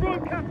 Get on the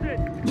rope, Captain.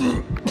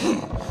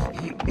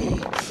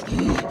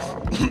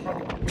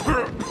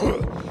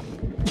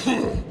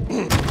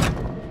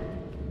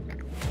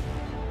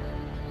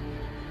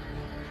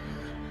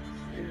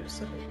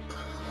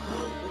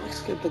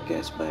 Escape the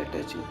gas by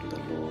attaching to the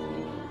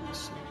lower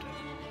center.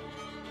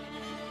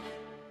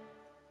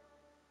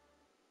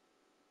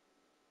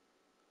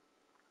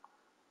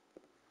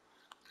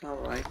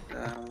 Alright,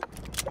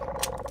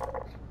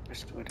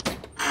 let's do it.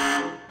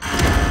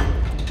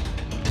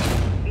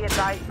 Be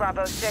advised,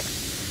 Bravo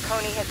 6.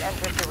 Konin has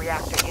entered the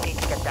reactor. You need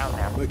to get down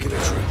there. Making a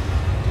trip.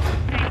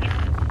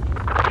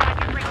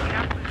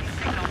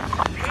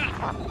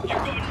 You've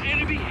got an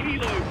enemy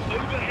helo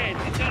overhead.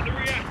 It's at the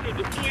reactor,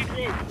 deployed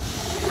rope.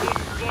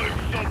 Find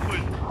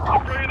something.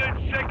 I'm bringing in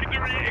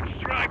secondary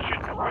extraction.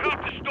 We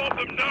have to stop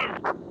them now.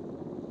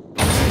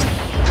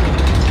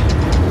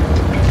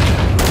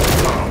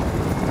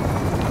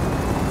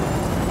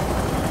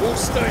 All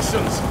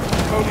stations.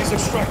 Konin's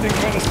extracting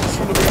canisters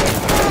from the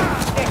reactor.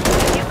 6.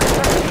 You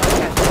confirm the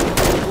process.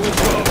 All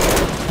Bravo.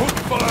 Put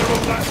fire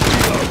on that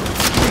helo.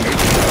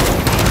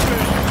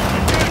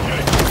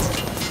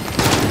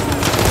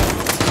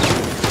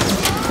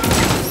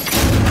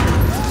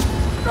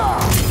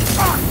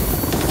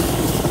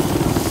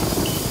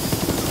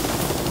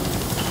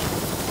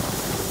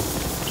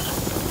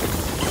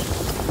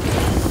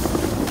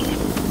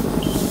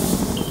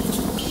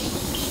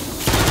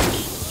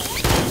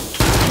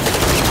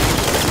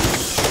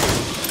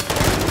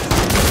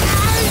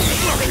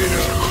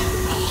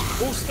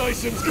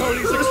 Stations,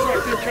 Konin's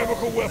extracting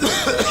chemical weapons.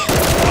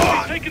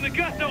 He's taking the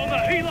gas out on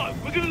that helo.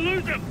 We're gonna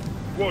lose him.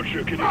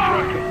 Roger, can you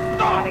track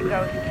him? On it,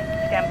 Ghost.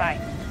 Stand by.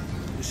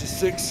 This is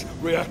 6.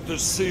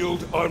 Reactors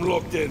sealed. I'm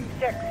locked in.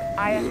 6.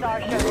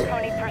 ISR shows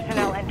Konin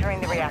personnel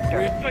entering the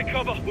reactor. Take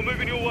cover. We're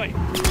moving your way.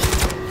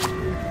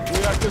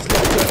 Reactors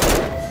locked in.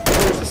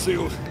 Doors are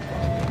sealed.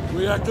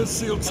 Reactors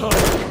sealed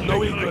tight.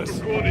 No egress.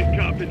 Konin,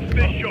 Captain.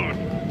 Stay sharp.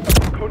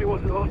 Konin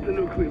wasn't after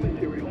nuclear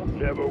material.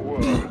 Never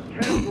were.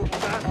 Careful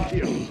fast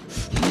here.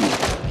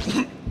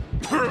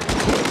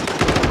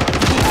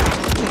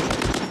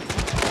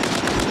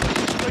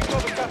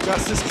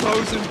 Gas is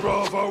closing,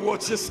 Bravo.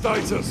 What's your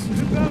status?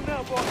 Inbound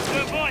now, boss.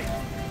 Stand by.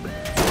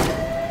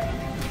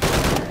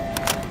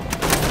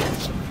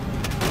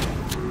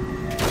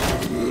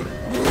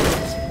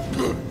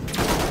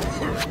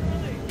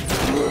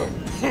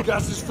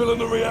 Gas is filling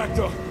the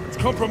reactor. It's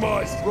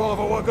compromised.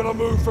 Bravo, we're gonna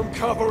move from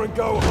cover and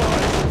go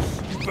high.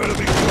 You better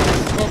be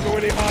close. Can't go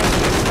any higher.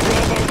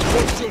 Bravo,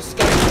 watch your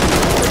station.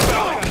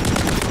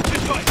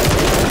 This way.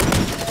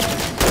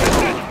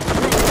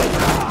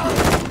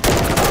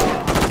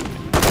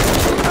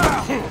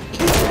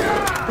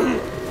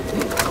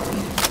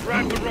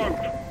 Grab the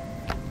rope.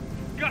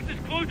 Gas is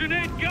closing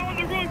in. Get on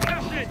the rope,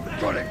 Captain.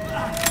 Got it.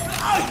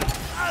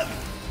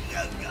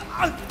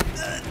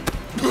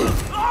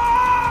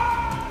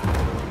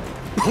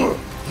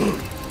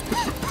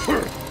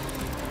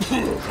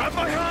 Grab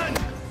my hand!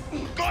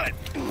 Got it!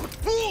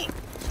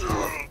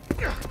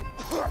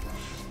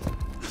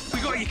 We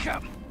got you,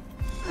 Cap.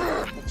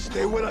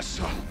 Stay with us,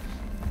 sir.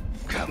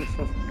 Cap.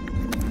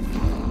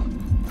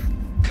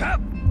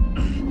 Cap!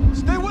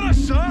 Stay with us,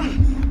 sir!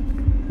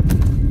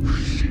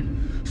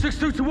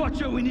 6-2 to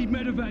watch out. We need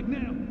medevac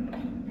now.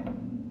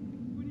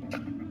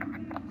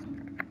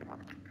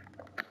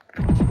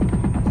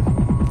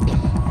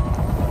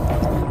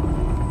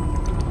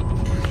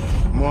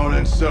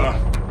 Morning, sir.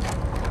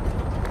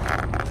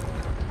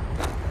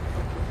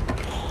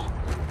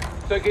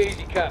 Take it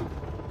easy, Cap.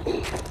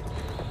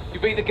 You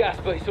beat the gas,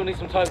 but you still need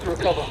some time to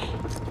recover.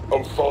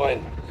 I'm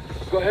fine.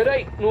 Got a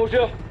headache?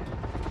 Nausea?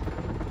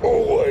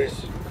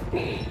 Always.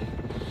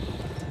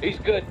 He's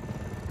good.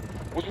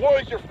 Was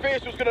worried your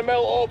face was gonna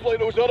melt off like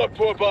those other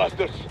poor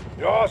bastards.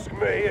 You ask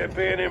me, it'd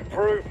be an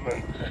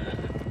improvement.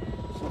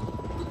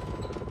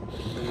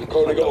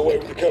 Konin got away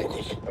with the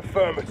chemicals.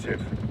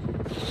 Affirmative.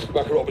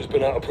 Makarov has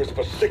been out of prison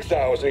for 6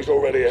 hours and he's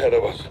already ahead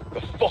of us.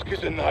 The fuck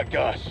is in that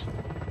gas?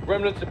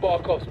 Remnants of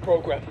Barkov's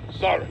program.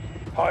 Sarin.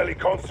 Highly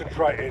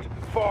concentrated,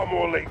 far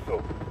more lethal.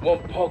 One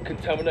pod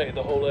contaminated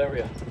the whole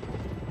area.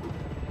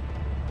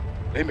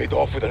 They made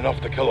off with enough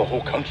to kill a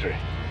whole country.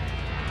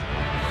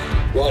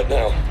 Right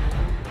now,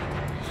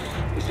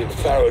 he's in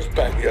Farrow's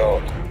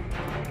backyard.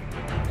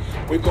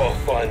 We've got to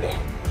find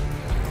her.